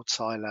those cloud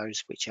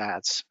silos, which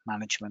adds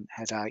management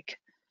headache.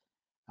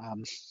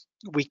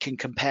 We can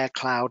compare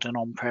cloud and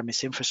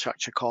on-premise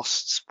infrastructure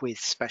costs with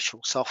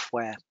special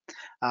software,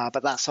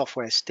 but that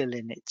software is still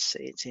in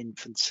its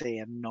infancy,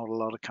 and not a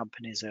lot of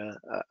companies are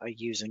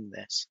using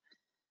this.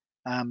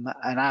 And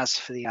as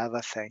for the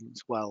other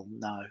things, well,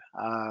 no,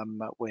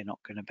 we're not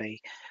going to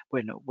be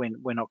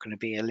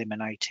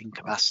eliminating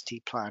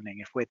capacity planning.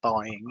 If we're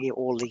buying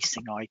or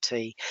leasing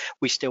IT,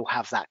 we still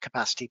have that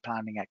capacity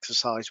planning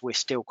exercise. We're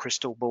still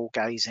crystal ball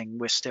gazing.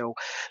 We're still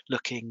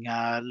looking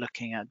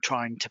at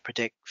trying to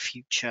predict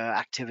future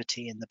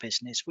activity in the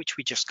business, which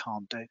we just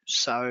can't do.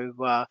 So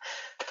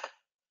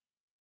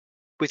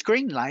with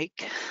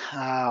GreenLake,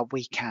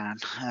 we can.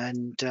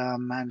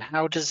 And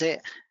how does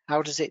it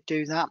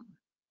do that?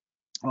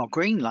 Well,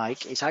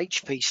 GreenLake is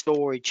HP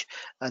storage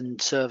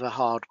and server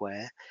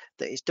hardware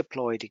that is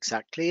deployed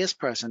exactly as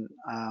present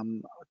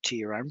to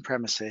your own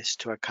premises,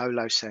 to a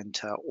colo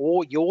center,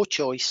 or your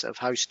choice of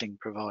hosting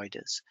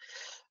providers.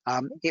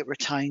 It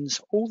retains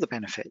all the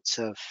benefits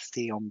of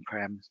the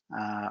on-prem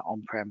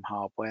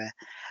hardware,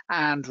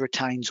 and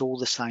retains all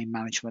the same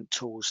management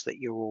tools that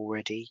you're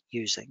already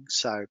using.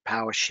 So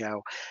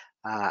PowerShell,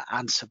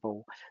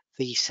 Ansible,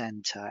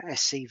 vCenter,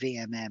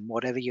 SCVMM,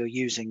 whatever you're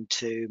using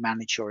to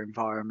manage your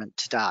environment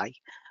today,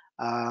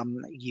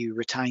 you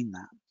retain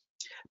that.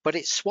 But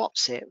it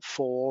swaps it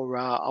for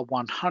a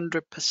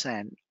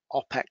 100%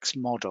 OPEX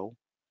model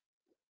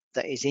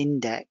that is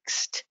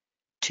indexed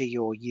to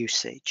your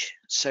usage.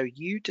 So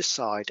you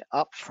decide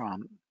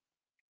upfront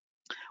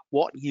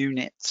what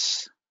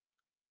units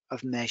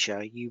of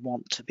measure you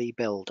want to be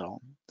billed on.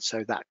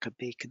 So that could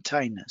be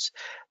containers,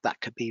 that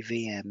could be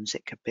VMs,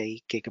 it could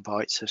be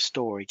gigabytes of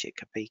storage, it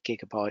could be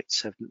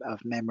gigabytes of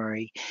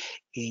memory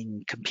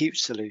in compute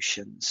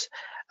solutions.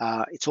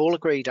 It's all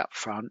agreed up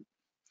front.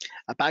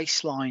 A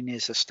baseline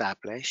is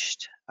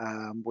established,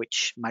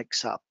 which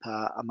makes up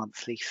a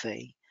monthly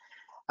fee.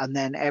 And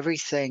then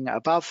everything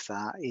above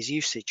that is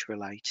usage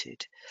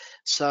related.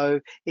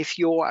 So if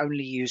you're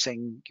only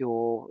using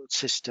your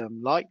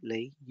system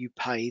lightly, you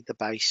pay the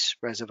base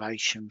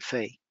reservation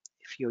fee.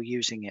 If you're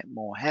using it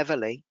more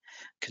heavily,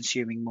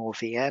 consuming more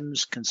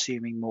VMs,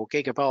 consuming more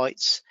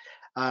gigabytes,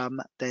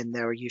 then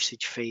there are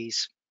usage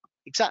fees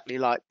exactly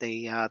like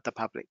the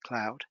public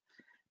cloud.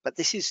 But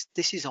this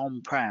is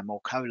on-prem or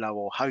colo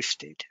or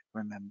hosted.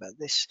 Remember,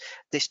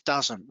 this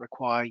doesn't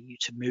require you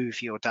to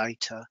move your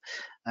data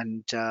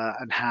and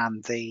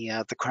hand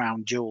the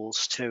crown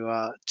jewels to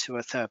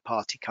a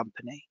third-party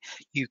company.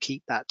 You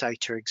keep that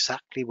data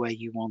exactly where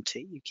you want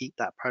it. You keep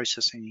that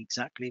processing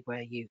exactly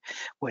where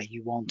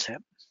you want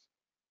it,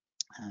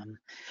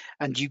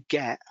 and you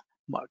get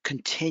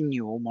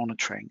continual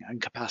monitoring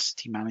and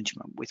capacity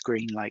management with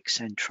GreenLake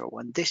Central.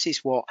 And this is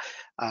what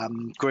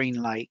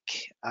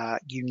GreenLake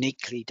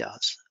uniquely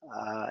does,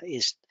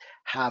 is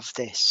have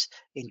this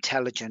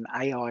intelligent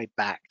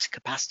AI-backed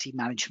capacity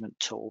management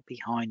tool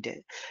behind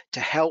it to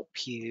help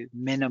you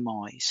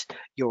minimize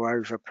your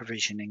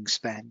over-provisioning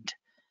spend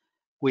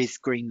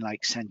with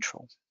GreenLake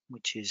Central,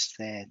 which is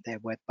their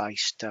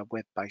web-based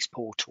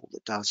portal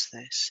that does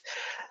this.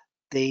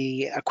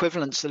 The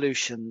equivalent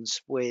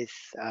solutions with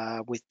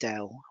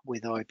Dell,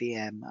 with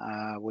IBM,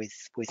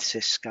 with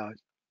Cisco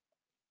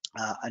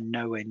are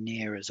nowhere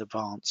near as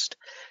advanced,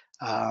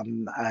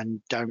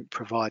 and don't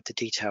provide the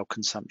detailed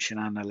consumption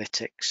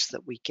analytics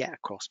that we get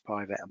across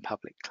private and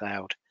public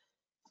cloud.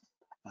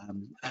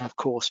 And of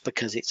course,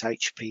 because it's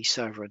HP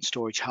server and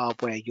storage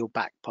hardware, you're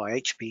backed by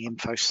HP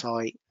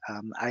InfoSight,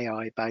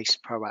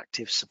 AI-based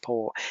proactive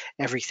support,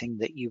 everything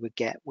that you would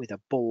get with a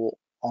bought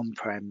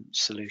on-prem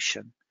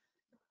solution.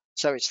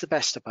 So it's the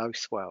best of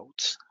both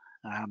worlds,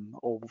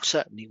 or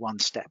certainly one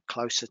step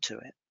closer to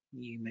it.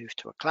 You move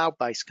to a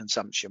cloud-based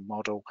consumption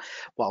model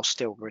while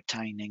still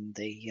retaining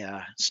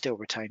the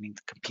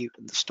compute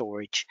and the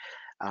storage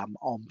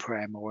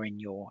on-prem or in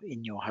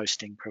your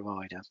hosting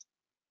provider.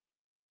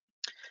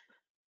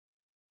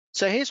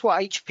 So here's what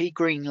HP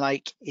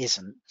GreenLake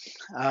isn't.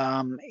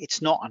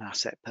 It's not an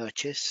asset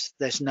purchase.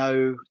 There's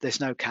no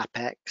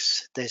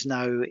capex. There's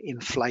no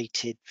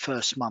inflated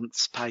first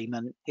month's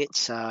payment.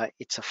 It's a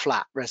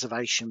flat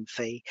reservation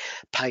fee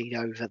paid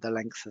over the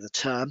length of the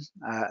term,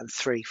 and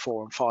 3,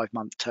 4, and 5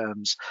 month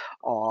terms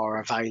are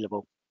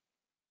available.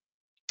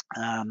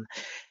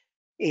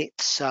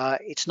 It's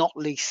not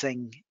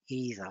leasing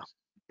either,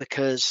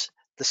 because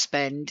the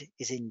spend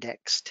is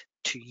indexed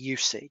to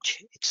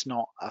usage. It's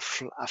not a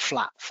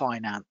flat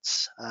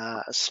finance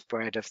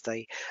spread of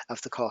the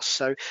cost.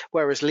 So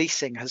whereas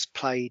leasing has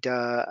played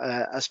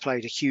a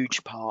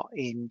huge part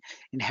in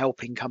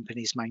helping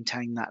companies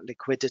maintain that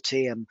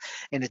liquidity, and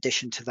in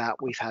addition to that,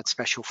 we've had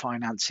special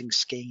financing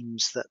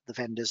schemes that the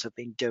vendors have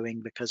been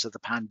doing because of the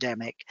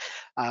pandemic.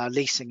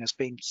 Leasing has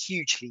been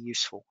hugely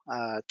useful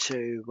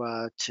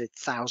to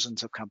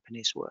thousands of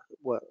companies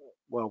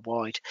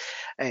worldwide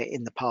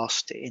in the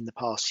past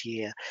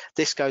year.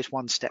 This goes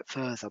one step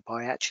further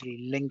by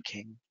actually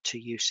linking to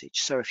usage.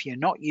 So if you're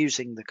not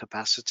using the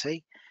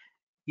capacity,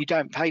 you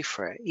don't pay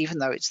for it, even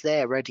though it's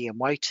there ready and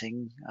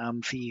waiting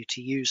for you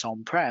to use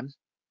on-prem.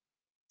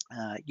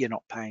 You're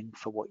not paying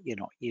for what you're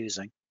not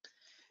using.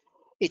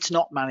 It's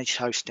not managed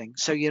hosting,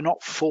 so you're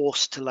not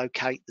forced to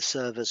locate the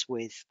servers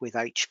with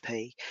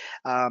HP.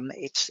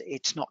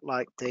 It's not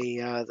like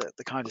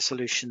the kind of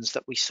solutions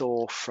that we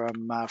saw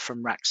from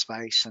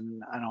Rackspace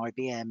and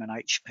IBM and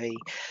HP,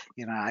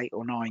 8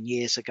 or 9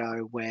 years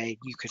ago, where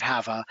you could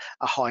have a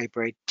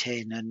hybrid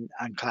tin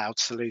and cloud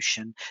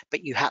solution,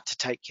 but you had to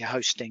take your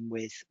hosting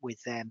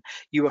with them.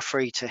 You were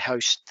free to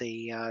host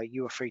the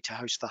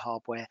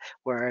hardware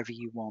wherever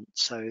you want.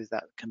 So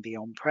that can be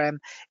on-prem,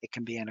 it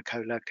can be in a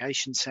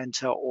co-location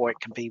center, or it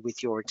can be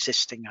with your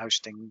existing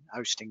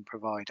hosting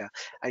provider.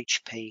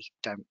 HP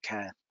don't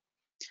care.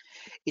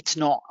 It's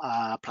not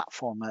a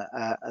platform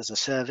as a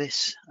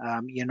service.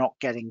 You're not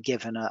getting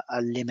given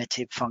a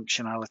limited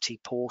functionality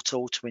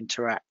portal to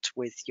interact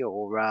with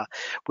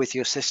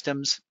your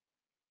systems.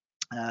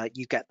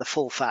 You get the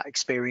full fat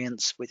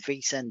experience with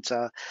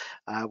vCenter,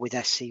 with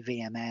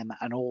SCVMM,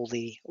 and all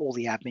the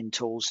admin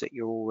tools that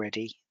you're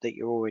already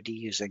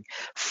using.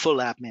 Full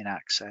admin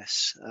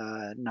access,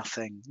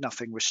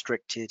 nothing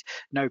restricted,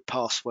 no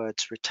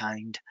passwords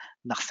retained,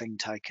 nothing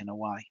taken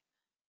away.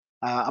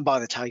 And by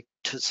the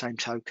same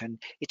token,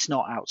 it's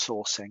not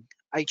outsourcing.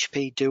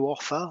 HP do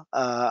offer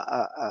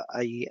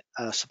a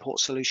support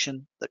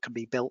solution that can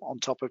be built on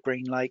top of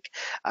GreenLake,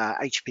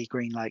 HP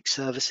GreenLake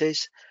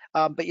services,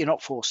 but you're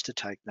not forced to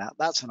take that.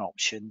 That's an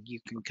option. You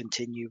can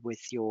continue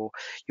with your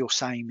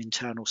same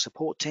internal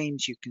support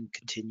teams. You can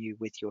continue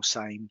with your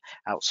same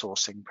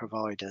outsourcing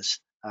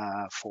providers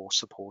for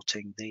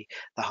supporting the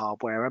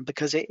hardware. And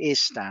because it is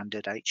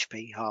standard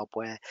HP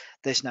hardware,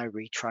 there's no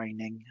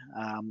retraining,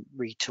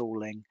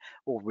 retooling,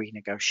 or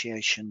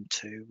renegotiation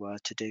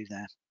to do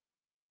there.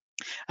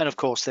 And of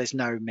course, there's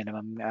no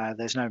minimum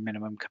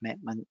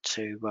commitment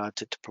to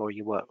deploy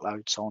your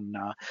workloads on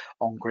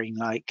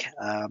GreenLake.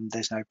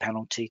 There's no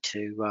penalty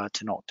to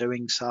not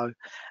doing so.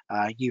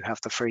 You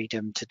have the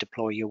freedom to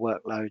deploy your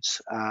workloads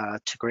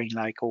to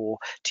GreenLake or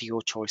to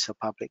your choice of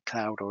public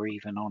cloud, or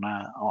even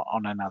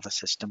on another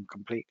system,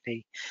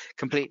 completely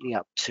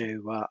up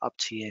to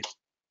you.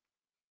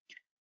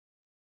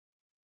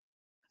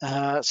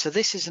 So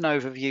this is an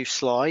overview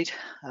slide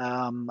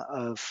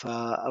of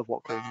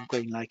what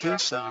GreenLake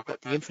is. So we've got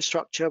the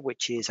infrastructure,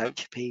 which is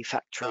HP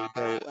factory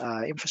built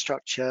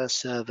infrastructure,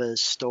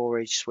 servers,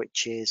 storage,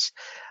 switches,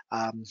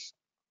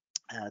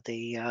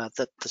 the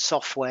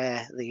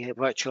software, the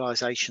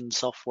virtualization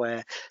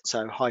software,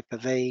 so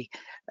Hyper-V,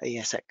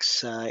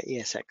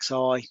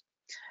 ESXi.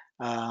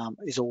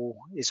 Is all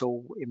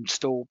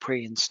installed,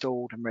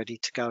 pre-installed, and ready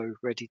to go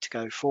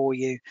for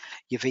you.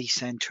 Your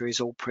vCenter is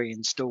all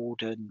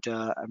pre-installed and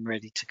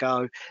ready to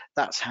go.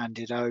 That's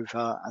handed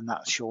over, and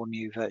that's your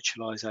new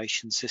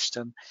virtualization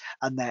system.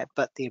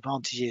 But the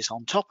advantage is,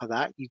 on top of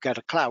that, you get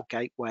a cloud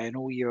gateway and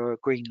all your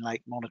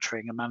GreenLake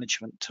monitoring and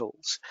management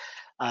tools,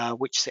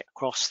 which sit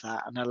across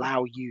that and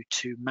allow you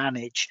to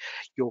manage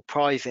your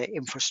private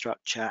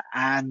infrastructure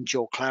and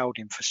your cloud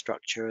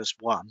infrastructure as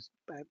one.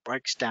 It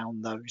breaks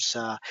down those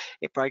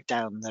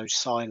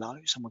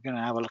silos, and we're going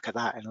to have a look at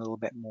that in a little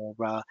bit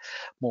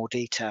more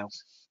detail.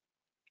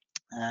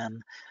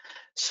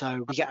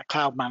 So we get a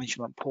cloud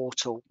management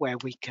portal where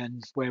we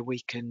can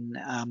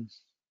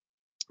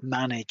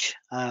manage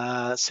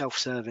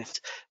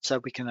self-service, so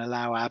we can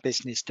allow our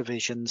business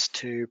divisions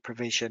to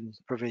provision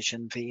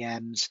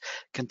VMs,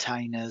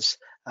 containers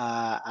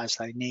as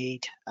they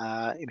need,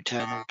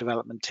 internal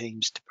development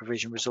teams to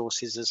provision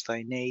resources as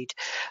they need.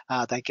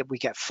 We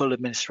get full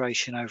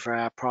administration over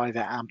our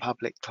private and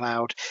public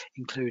cloud,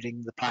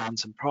 including the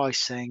plans and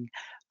pricing,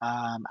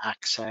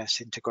 access,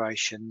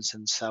 integrations,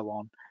 and so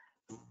on.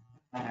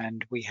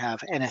 And we have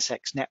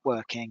NSX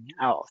networking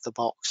out of the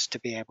box to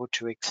be able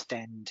to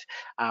extend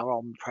our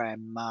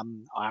on-prem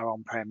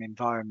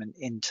environment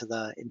into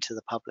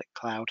the public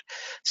cloud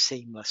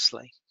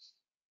seamlessly.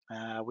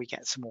 We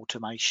get some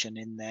automation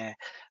in there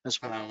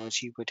as well,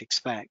 as you would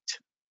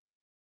expect.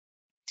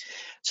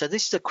 So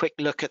this is a quick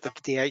look at the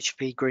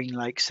HP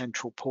GreenLake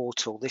Central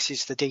Portal. This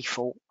is the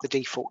default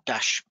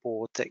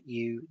dashboard that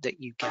you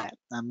get.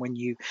 And when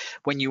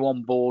you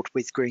onboard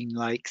with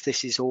GreenLake,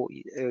 this is all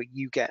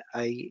you get: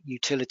 a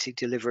utility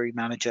delivery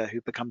manager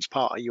who becomes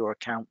part of your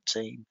account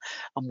team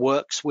and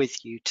works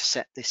with you to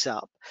set this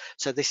up.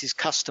 So this is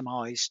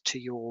customized to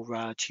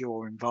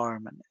your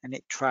environment, and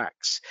it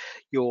tracks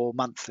your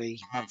monthly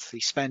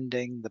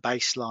spending, the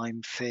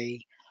baseline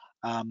fee,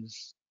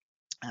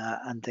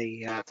 and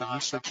the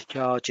usage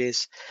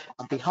charges.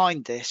 And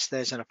behind this,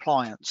 there's an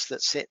appliance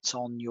that sits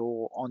on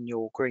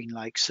your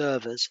GreenLake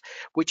servers,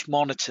 which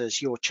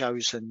monitors your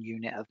chosen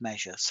unit of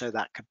measure. So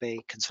that could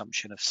be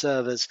consumption of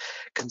servers,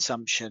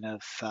 consumption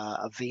of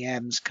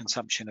VMs,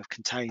 consumption of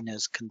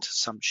containers,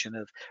 consumption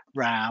of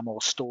RAM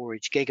or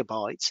storage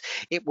gigabytes.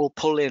 It will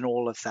pull in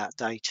all of that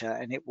data,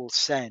 and it will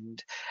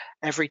send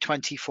every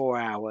 24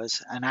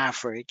 hours an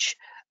average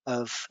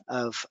of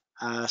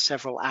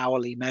several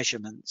hourly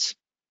measurements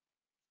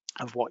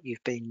of what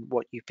you've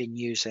been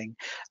using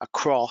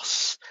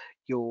across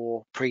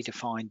your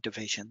predefined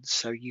divisions.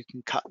 So you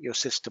can cut your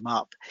system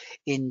up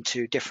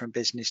into different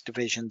business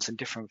divisions and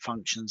different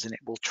functions, and it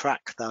will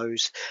track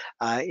those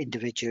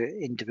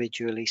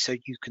individually, so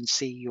you can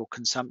see your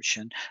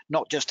consumption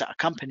not just at a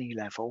company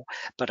level,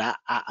 but at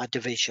a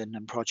division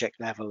and project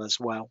level as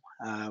well,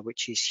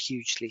 which is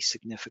hugely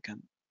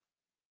significant.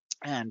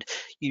 And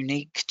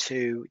unique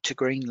to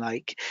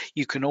GreenLake,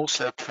 you can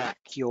also track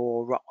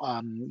your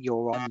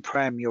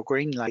on-prem, your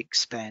GreenLake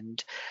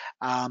spend,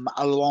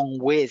 along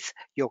with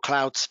your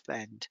cloud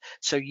spend.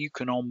 So you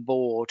can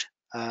onboard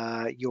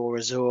your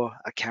Azure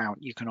account,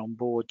 you can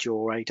onboard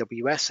your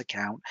AWS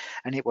account,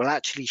 and it will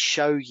actually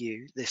show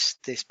you this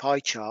pie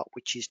chart,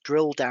 which is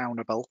drill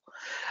downable,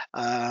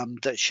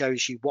 that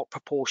shows you what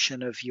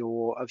proportion of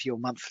your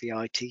monthly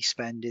IT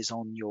spend is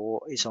on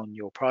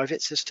your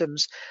private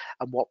systems,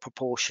 and what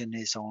proportion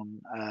is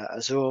on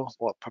Azure,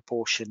 what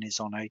proportion is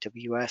on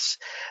AWS,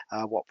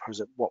 what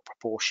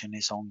proportion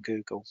is on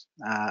Google,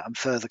 and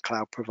further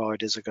cloud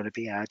providers are going to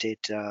be added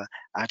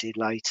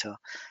later.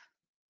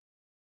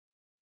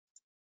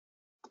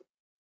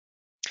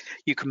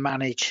 You can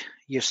manage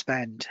your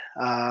spend,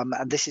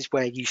 and this is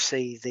where you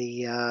see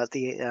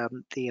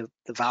the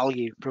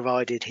value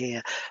provided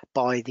here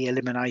by the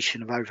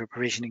elimination of over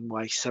provisioning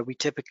waste. So we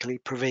typically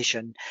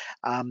provision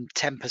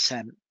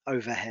 10%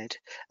 overhead,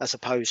 as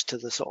opposed to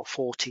the sort of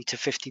 40 to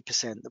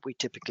 50% that we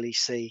typically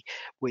see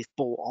with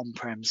bought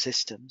on-prem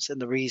systems.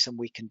 And the reason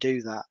we can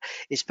do that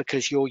is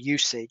because your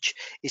usage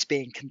is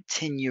being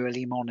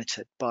continually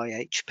monitored by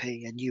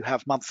HP, and you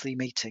have monthly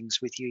meetings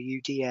with your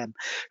UDM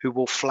who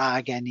will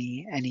flag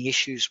any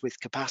issues with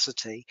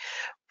capacity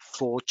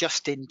for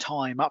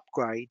just-in-time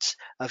upgrades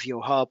of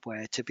your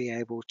hardware to be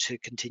able to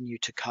continue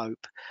to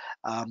cope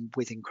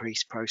with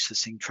increased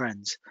processing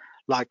trends.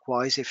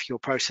 Likewise, if your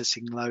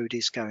processing load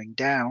is going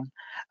down,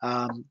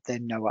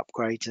 then no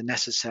upgrades are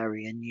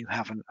necessary, and you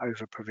haven't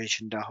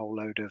over-provisioned a whole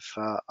load of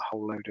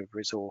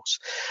resource.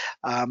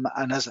 And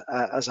as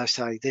I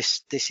say,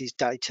 this is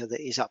data that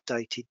is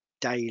updated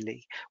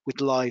daily with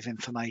live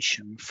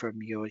information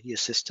from your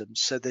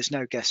systems. So there's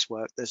no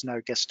guesswork, there's no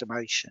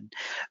guesstimation.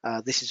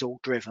 This is all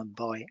driven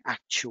by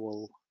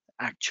actual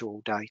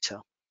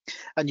data.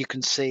 And you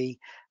can see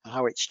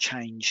how it's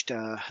changed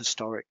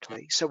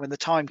historically. So when the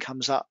time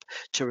comes up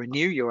to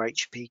renew your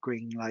HP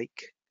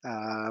GreenLake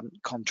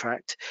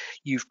contract,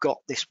 you've got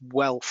this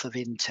wealth of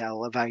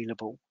intel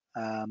available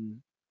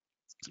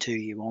to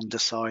you on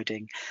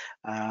deciding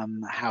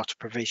how to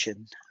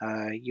provision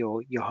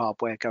your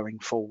hardware going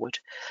forward.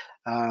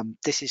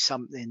 This is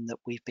something that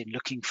we've been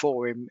looking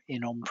for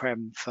in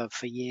on-prem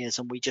for years,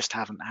 and we just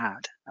haven't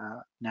had.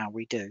 Now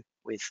we do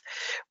with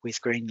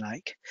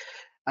GreenLake.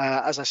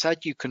 As I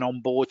said, you can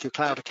onboard your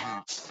cloud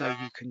accounts, so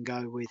you can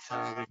go with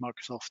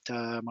Microsoft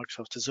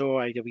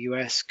Azure,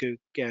 AWS,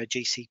 Google,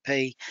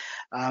 GCP,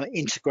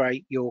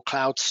 integrate your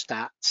cloud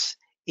stats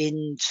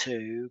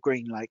into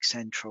GreenLake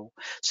Central,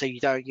 so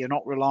you're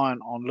not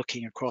reliant on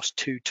looking across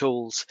two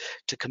tools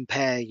to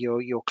compare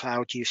your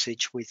cloud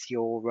usage with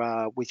your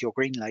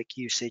GreenLake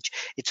usage.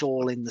 It's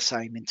all in the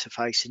same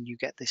interface, and you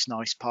get this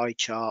nice pie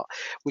chart,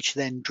 which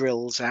then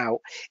drills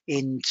out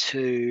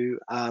into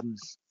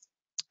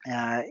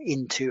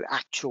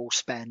actual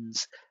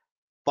spends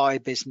by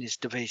business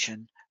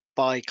division,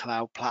 by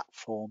cloud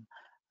platform,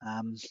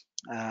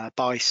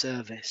 by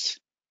service,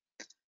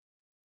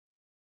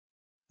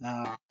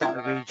 by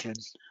region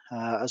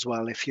as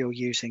well, if you're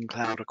using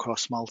cloud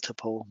across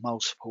multiple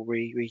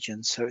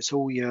regions. So it's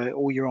all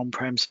your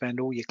on-prem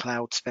spend, all your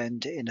cloud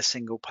spend in a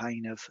single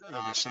pane of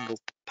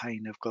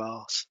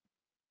glass.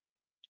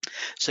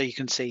 So you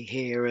can see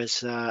here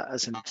as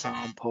an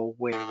example,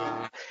 we're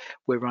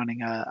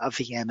running a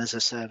VM as a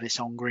service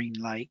on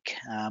GreenLake,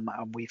 and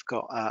we've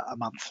got a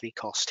monthly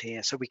cost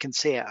here. So we can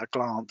see at a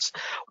glance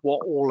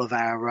what all of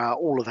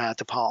our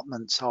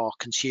departments are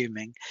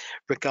consuming,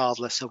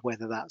 regardless of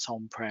whether that's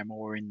on-prem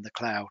or in the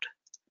cloud.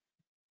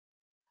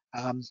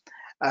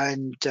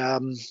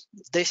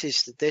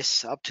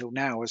 This up till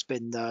now has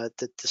been the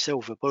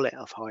silver bullet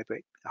of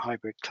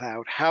hybrid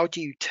cloud. How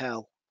do you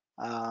tell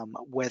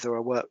whether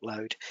a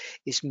workload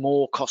is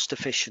more cost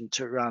efficient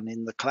to run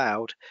in the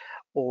cloud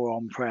or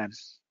on-prem?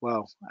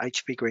 Well,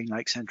 HP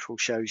GreenLake Central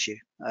shows you,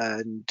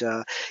 and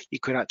you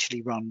could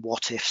actually run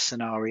what-if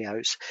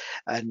scenarios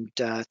and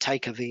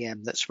take a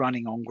VM that's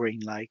running on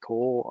GreenLake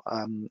or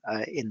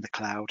in the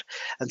cloud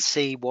and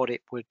see what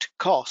it would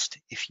cost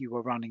if you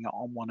were running it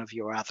on one of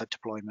your other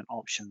deployment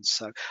options.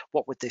 So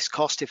what would this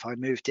cost if I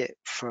moved it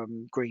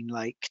from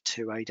GreenLake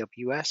to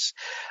AWS?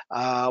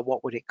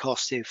 What would it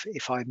cost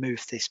if I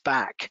moved this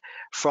back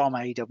from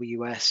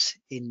AWS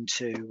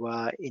into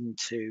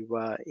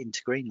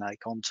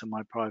GreenLake onto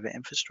my private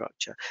infrastructure?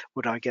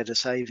 Would I get a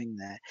saving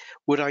there?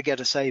 Would I get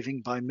a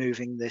saving by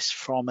moving this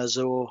from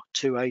Azure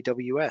to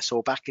AWS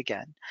or back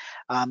again?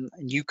 And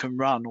you can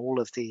run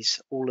all of these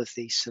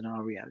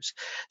scenarios,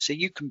 so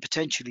you can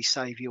potentially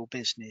save your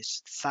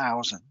business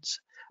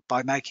thousands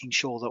by making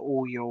sure that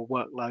all your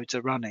workloads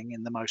are running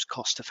in the most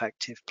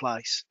cost-effective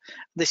place.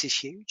 This is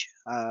huge.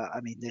 I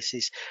mean, this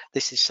is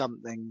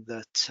something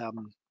that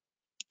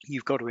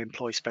you've got to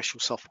employ special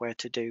software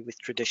to do with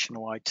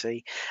traditional IT,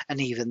 and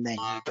even then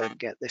you don't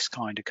get this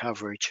kind of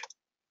coverage.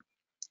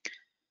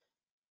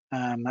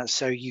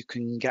 So you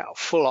can get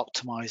full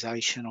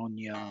optimization on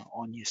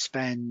your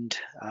spend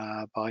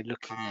by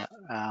looking at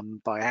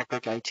by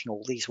aggregating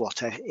all these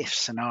what if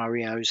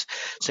scenarios.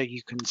 So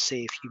you can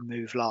see if you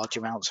move large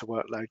amounts of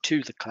workload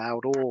to the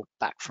cloud or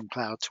back from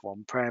cloud to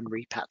on-prem,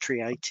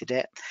 repatriated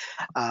it,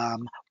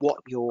 what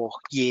your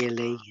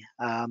yearly,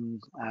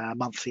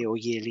 monthly or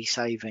yearly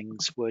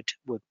savings would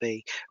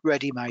be.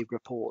 Ready-made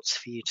reports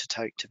for you to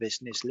take to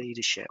business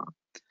leadership.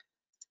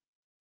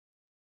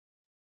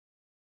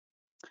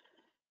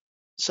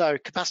 So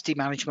capacity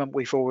management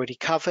we've already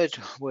covered,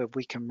 where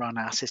we can run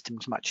our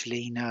systems much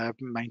leaner,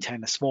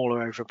 maintain a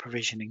smaller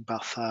over-provisioning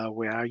buffer,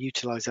 where our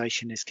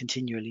utilization is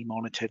continually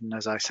monitored. And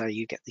as I say,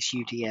 you get this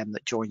UDM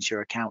that joins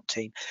your account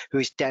team, who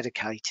is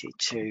dedicated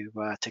to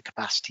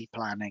capacity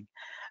planning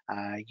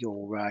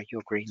your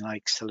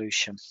GreenLake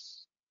solution.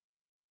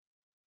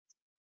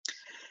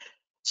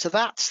 So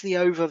that's the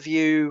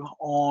overview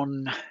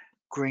on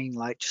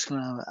GreenLake. Just going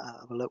to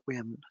have a look. We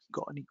haven't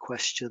got any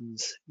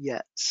questions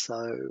yet,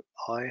 so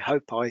I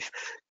hope I've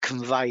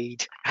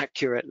conveyed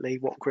accurately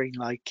what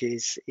GreenLake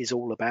is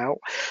all about.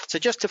 So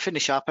just to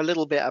finish up, a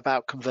little bit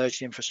about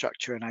converged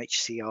infrastructure and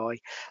HCI.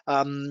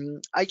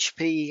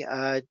 HP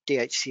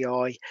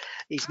DHCI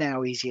is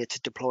now easier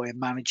to deploy and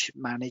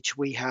manage.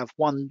 We have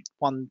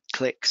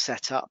one-click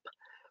setup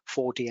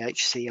for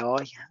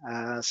DHCI.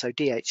 So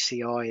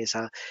DHCI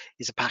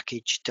is a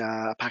packaged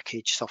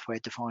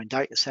software-defined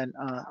data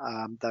center.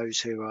 Those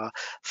who are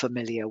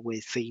familiar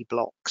with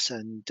vBlocks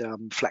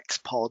and Flex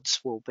Pods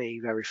will be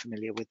very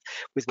familiar with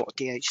what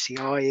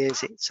DHCI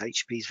is. It's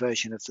HP's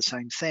version of the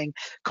same thing,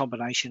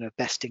 combination of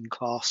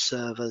best-in-class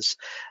servers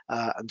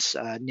and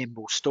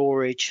nimble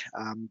storage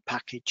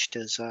packaged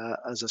as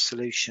a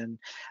solution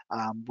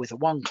with a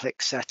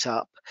one-click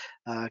setup.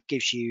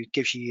 Gives you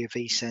your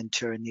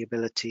vCenter and the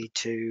ability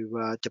to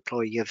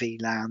deploy your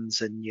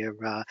VLANs and your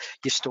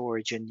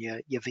storage and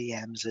your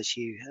VMs as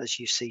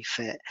you see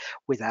fit,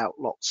 without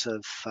lots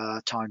of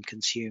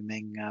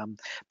time-consuming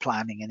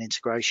planning and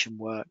integration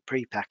work.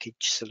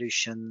 Prepackaged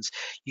solutions.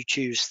 You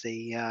choose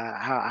the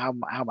how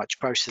much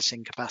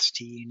processing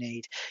capacity you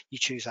need. You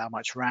choose how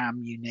much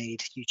RAM you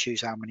need. You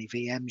choose how many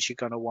VMs you're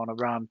going to want to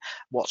run,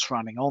 what's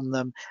running on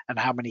them, and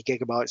how many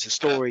gigabytes of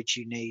storage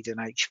you need, and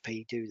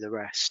HP do the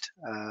rest.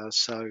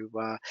 So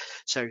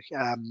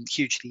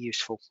hugely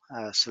useful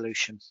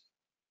solution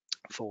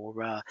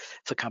for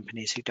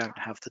companies who don't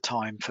have the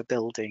time for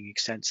building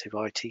extensive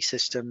IT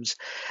systems.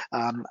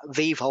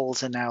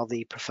 vVols are now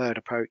the preferred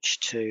approach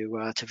to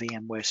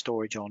VMware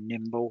storage on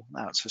Nimble.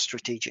 That's a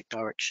strategic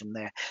direction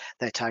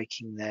they're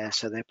taking there.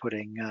 So they're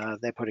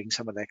putting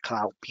some of their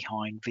clout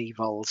behind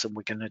vVols, and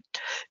we're going to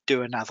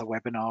do another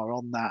webinar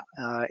on that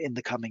in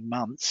the coming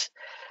months.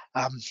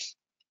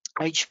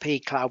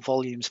 HP Cloud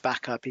Volumes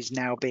Backup is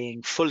now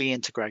being fully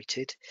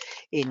integrated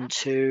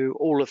into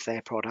all of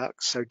their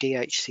products. So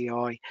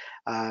DHCI,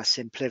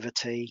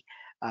 SimpliVity,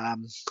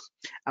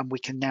 and we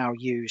can now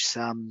use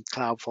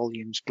Cloud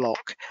Volumes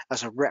Block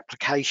as a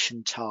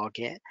replication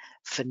target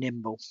for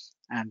Nimble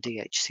and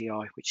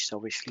DHCI, which is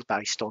obviously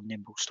based on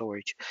Nimble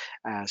storage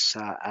as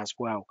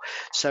well.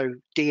 So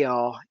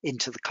DR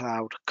into the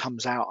cloud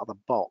comes out of the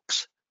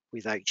box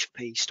with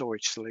HP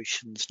storage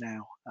solutions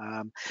now.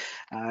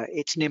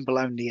 It's Nimble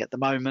only at the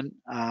moment,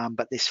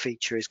 but this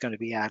feature is going to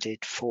be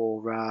added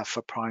for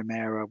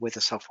Primera with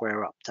a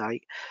software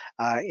update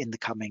in the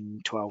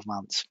coming 12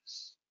 months.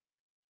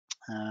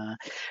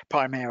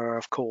 Primera,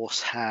 of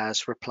course,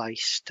 has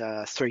replaced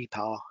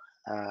 3PAR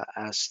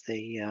as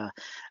the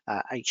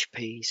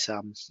HP's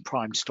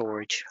prime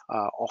storage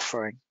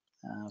offering,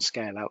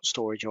 scale-out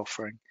storage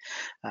offering.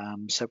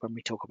 So when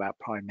we talk about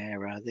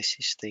Primera, this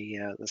is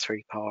the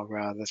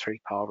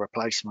 3PAR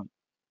replacement.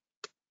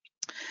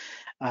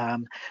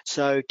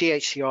 So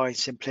DHCI,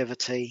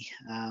 SimpliVity,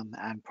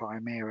 and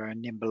Primera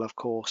and Nimble, of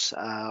course,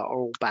 are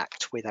all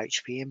backed with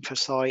HP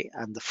InfoSight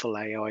and the full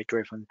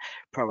AI-driven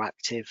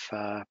proactive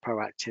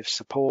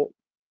support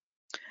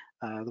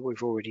that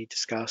we've already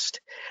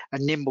discussed.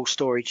 And Nimble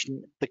storage,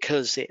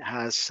 because it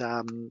has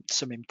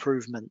some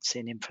improvements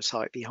in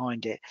InfoSight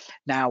behind it,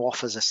 now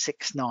offers a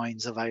 6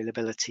 nines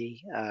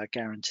availability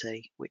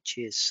guarantee, which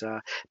is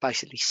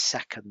basically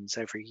seconds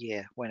every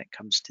year when it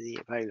comes to the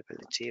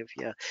availability of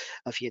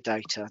your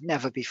data.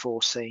 Never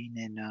before seen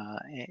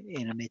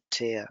in a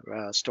mid-tier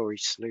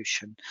storage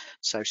solution,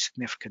 so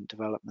significant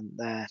development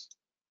there.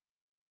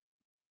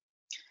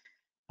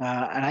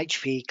 And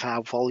HP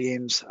Cloud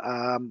Volumes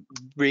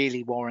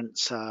really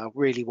warrants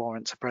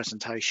a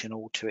presentation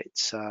all to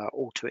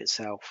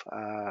itself,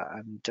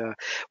 and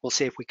we'll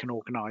see if we can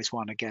organise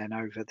one again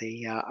over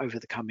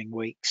the coming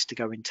weeks to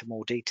go into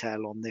more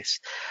detail on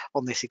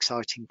this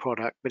exciting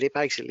product. But it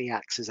basically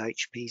acts as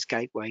HP's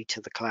gateway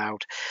to the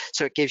cloud,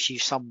 so it gives you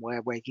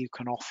somewhere where you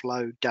can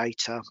offload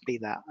data, be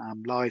that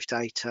live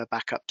data,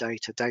 backup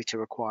data, data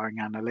requiring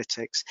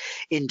analytics,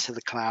 into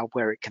the cloud,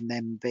 where it can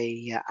then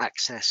be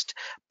accessed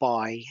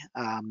by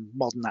the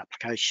modern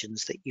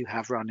applications that you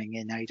have running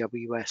in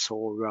AWS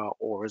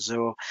or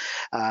Azure.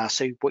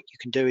 So what you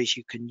can do is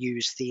you can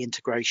use the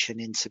integration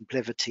in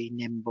SimpliVity,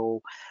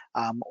 Nimble,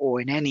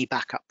 or in any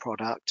backup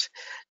product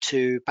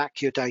to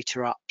back your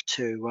data up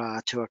to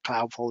a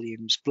Cloud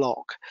Volumes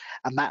block,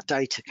 and that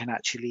data can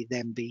actually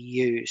then be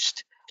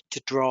used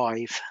to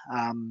drive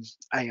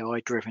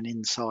AI-driven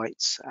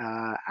insights,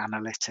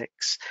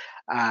 analytics,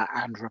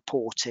 and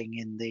reporting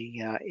in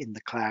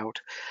the cloud.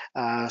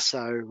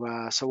 So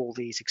all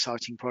these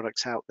exciting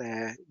products out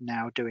there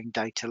now doing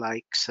data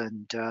lakes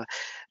and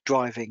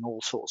driving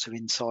all sorts of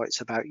insights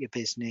about your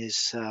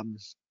business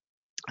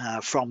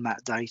from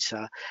that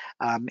data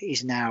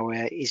is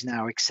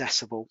now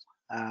accessible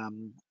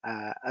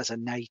as a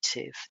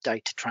native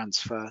data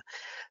transfer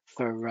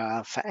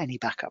for any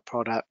backup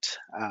product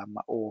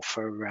or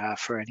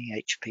for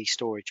any HP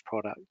storage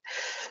product.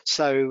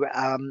 So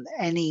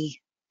any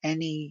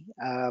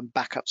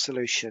backup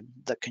solution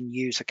that can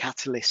use a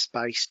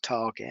Catalyst-based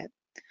target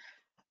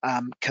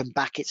can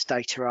back its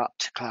data up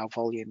to Cloud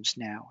Volumes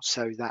now.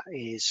 So that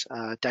is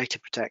Data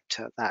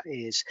Protector, that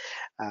is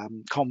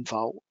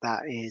Commvault,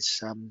 that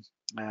is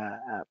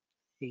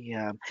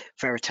the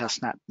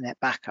Veritas Net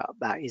Backup,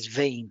 that is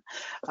Veeam.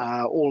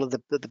 All of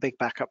the big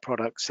backup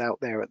products out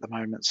there at the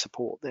moment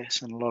support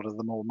this, and a lot of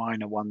the more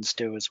minor ones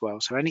do as well.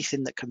 So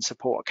anything that can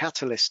support a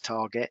Catalyst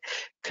target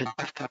can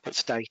back up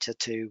its data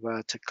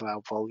to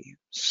Cloud Volumes.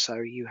 So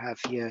you have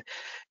your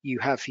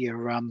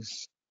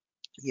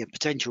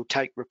potential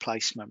tape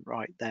replacement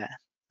right there,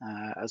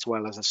 as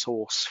well as a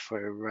source for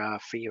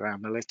your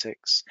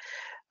analytics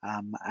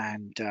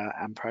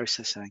and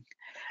processing.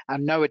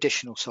 And no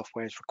additional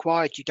software is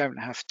required. You don't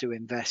have to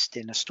invest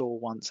in a store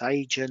once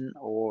agent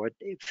or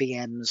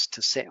VMs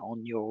to sit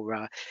on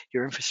your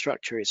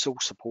infrastructure. It's all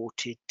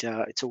supported.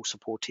 It's all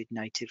supported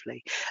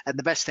natively. And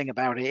the best thing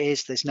about it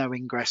is there's no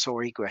ingress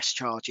or egress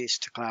charges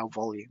to Cloud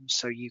Volumes,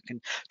 so you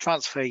can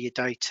transfer your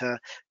data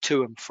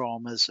to and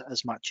from as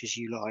much as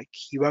you like.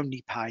 You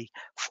only pay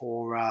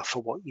for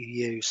what you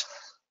use.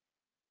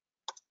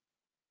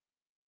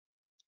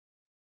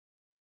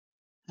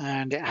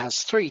 And it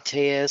has 3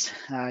 tiers.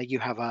 You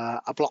have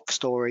a block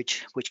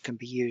storage, which can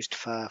be used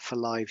for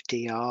live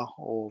DR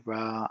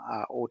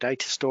or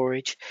data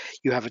storage.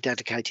 You have a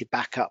dedicated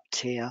backup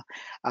tier,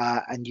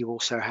 and you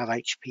also have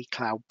HP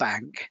Cloud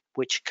Bank,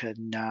 which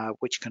can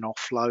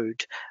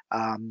offload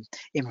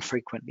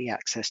infrequently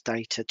accessed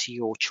data to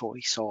your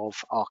choice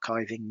of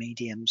archiving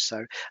mediums.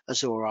 So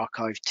Azure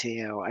Archive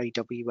Tier or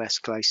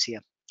AWS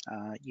Glacier.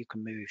 You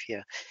can move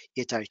your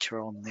data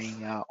on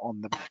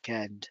the back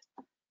end.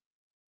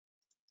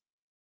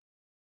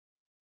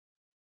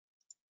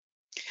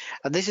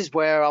 And this is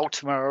where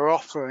Ultima are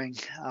offering,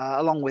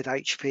 along with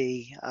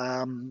HP,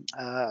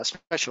 a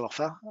special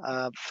offer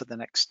for the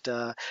next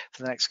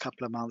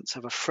couple of months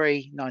of a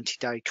free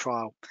 90-day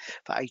trial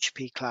for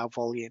HP Cloud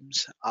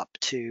Volumes up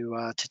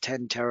to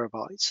 10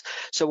 terabytes.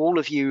 So all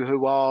of you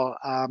who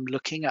are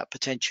looking at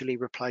potentially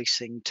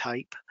replacing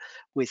tape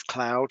with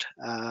cloud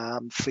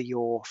for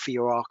your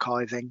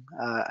archiving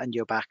and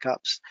your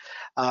backups,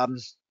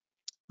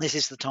 this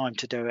is the time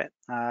to do it,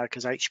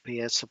 because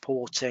HP is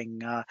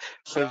supporting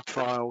free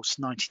trials,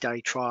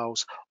 90-day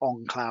trials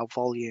on Cloud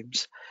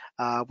Volumes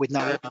with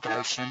no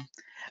obligation,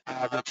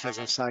 which, as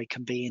I say,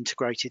 can be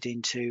integrated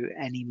into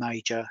any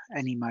major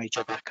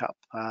backup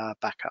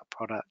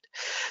product.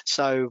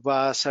 So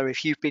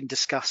if you've been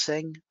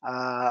discussing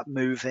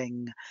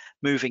moving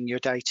your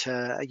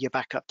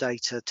backup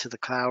data to the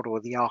cloud, or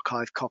the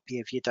archive copy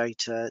of your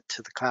data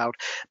to the cloud,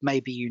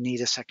 maybe you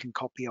need a second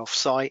copy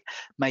off-site,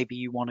 maybe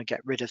you want to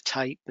get rid of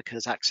tape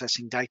because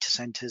accessing data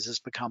centers has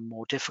become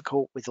more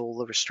difficult with all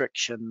the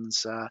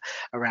restrictions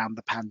around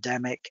the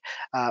pandemic.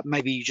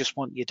 Maybe you just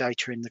want your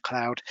data in the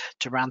cloud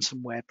to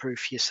ransomware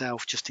proof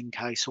yourself, just in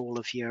case all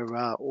of your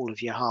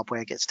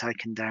hardware gets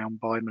taken down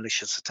by a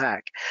malicious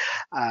attack.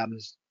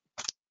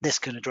 This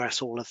can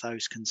address all of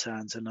those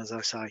concerns, and as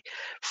I say,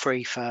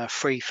 free for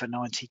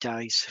 90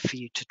 days for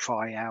you to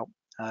try out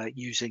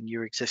using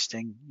your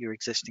existing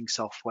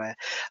software.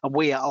 And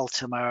we at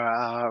Ultima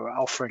are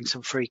offering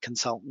some free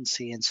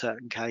consultancy in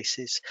certain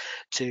cases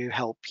to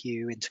help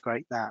you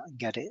integrate that and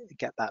get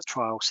that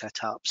trial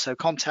set up. So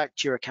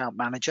contact your account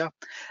manager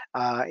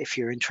if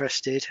you're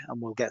interested,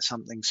 and we'll get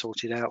something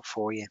sorted out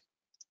for you.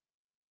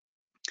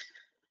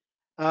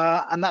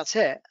 And that's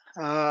it.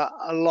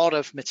 A lot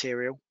of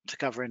material to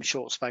cover in a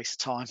short space of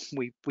time.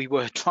 We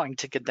were trying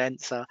to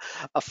condense a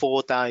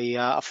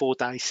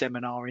 4-day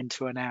seminar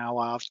into an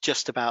hour. I've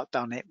just about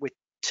done it with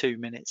 2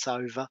 minutes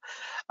over.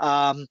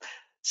 Yeah,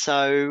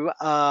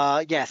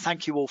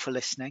 thank you all for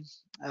listening.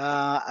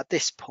 At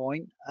this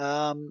point,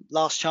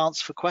 last chance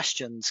for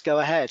questions. Go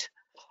ahead.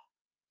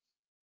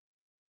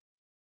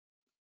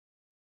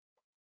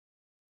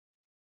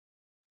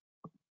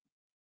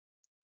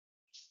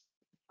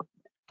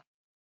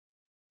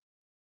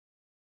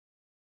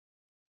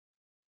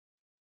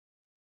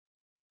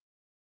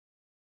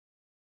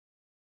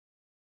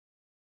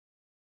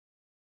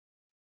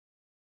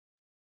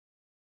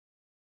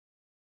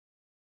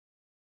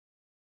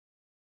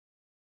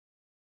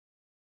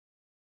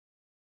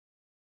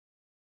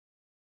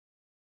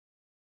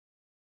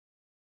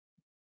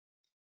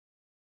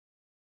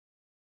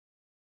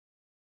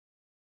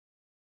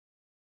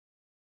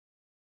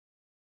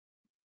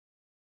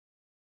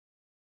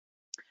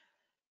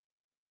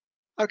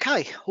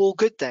 Okay, all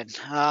good then.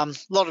 A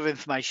lot of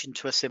information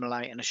to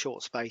assimilate in a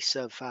short space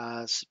of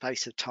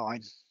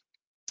time.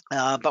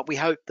 But we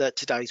hope that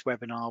today's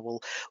webinar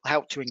will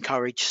help to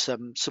encourage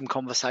some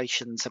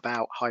conversations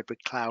about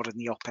hybrid cloud and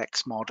the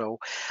OpEx model,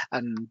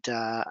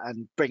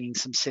 and bringing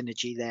some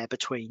synergy there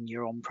between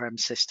your on-prem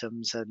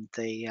systems and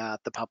the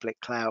public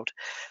cloud.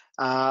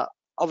 Uh,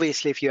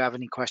 Obviously, if you have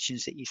any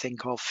questions that you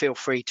think of, feel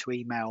free to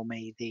email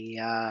me.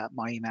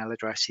 My email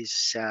address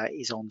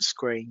is on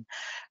screen,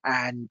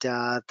 and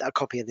a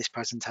copy of this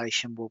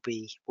presentation will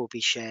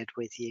be shared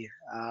with you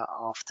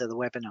after the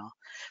webinar.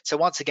 So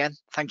once again,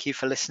 thank you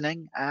for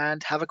listening,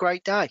 and have a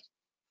great day.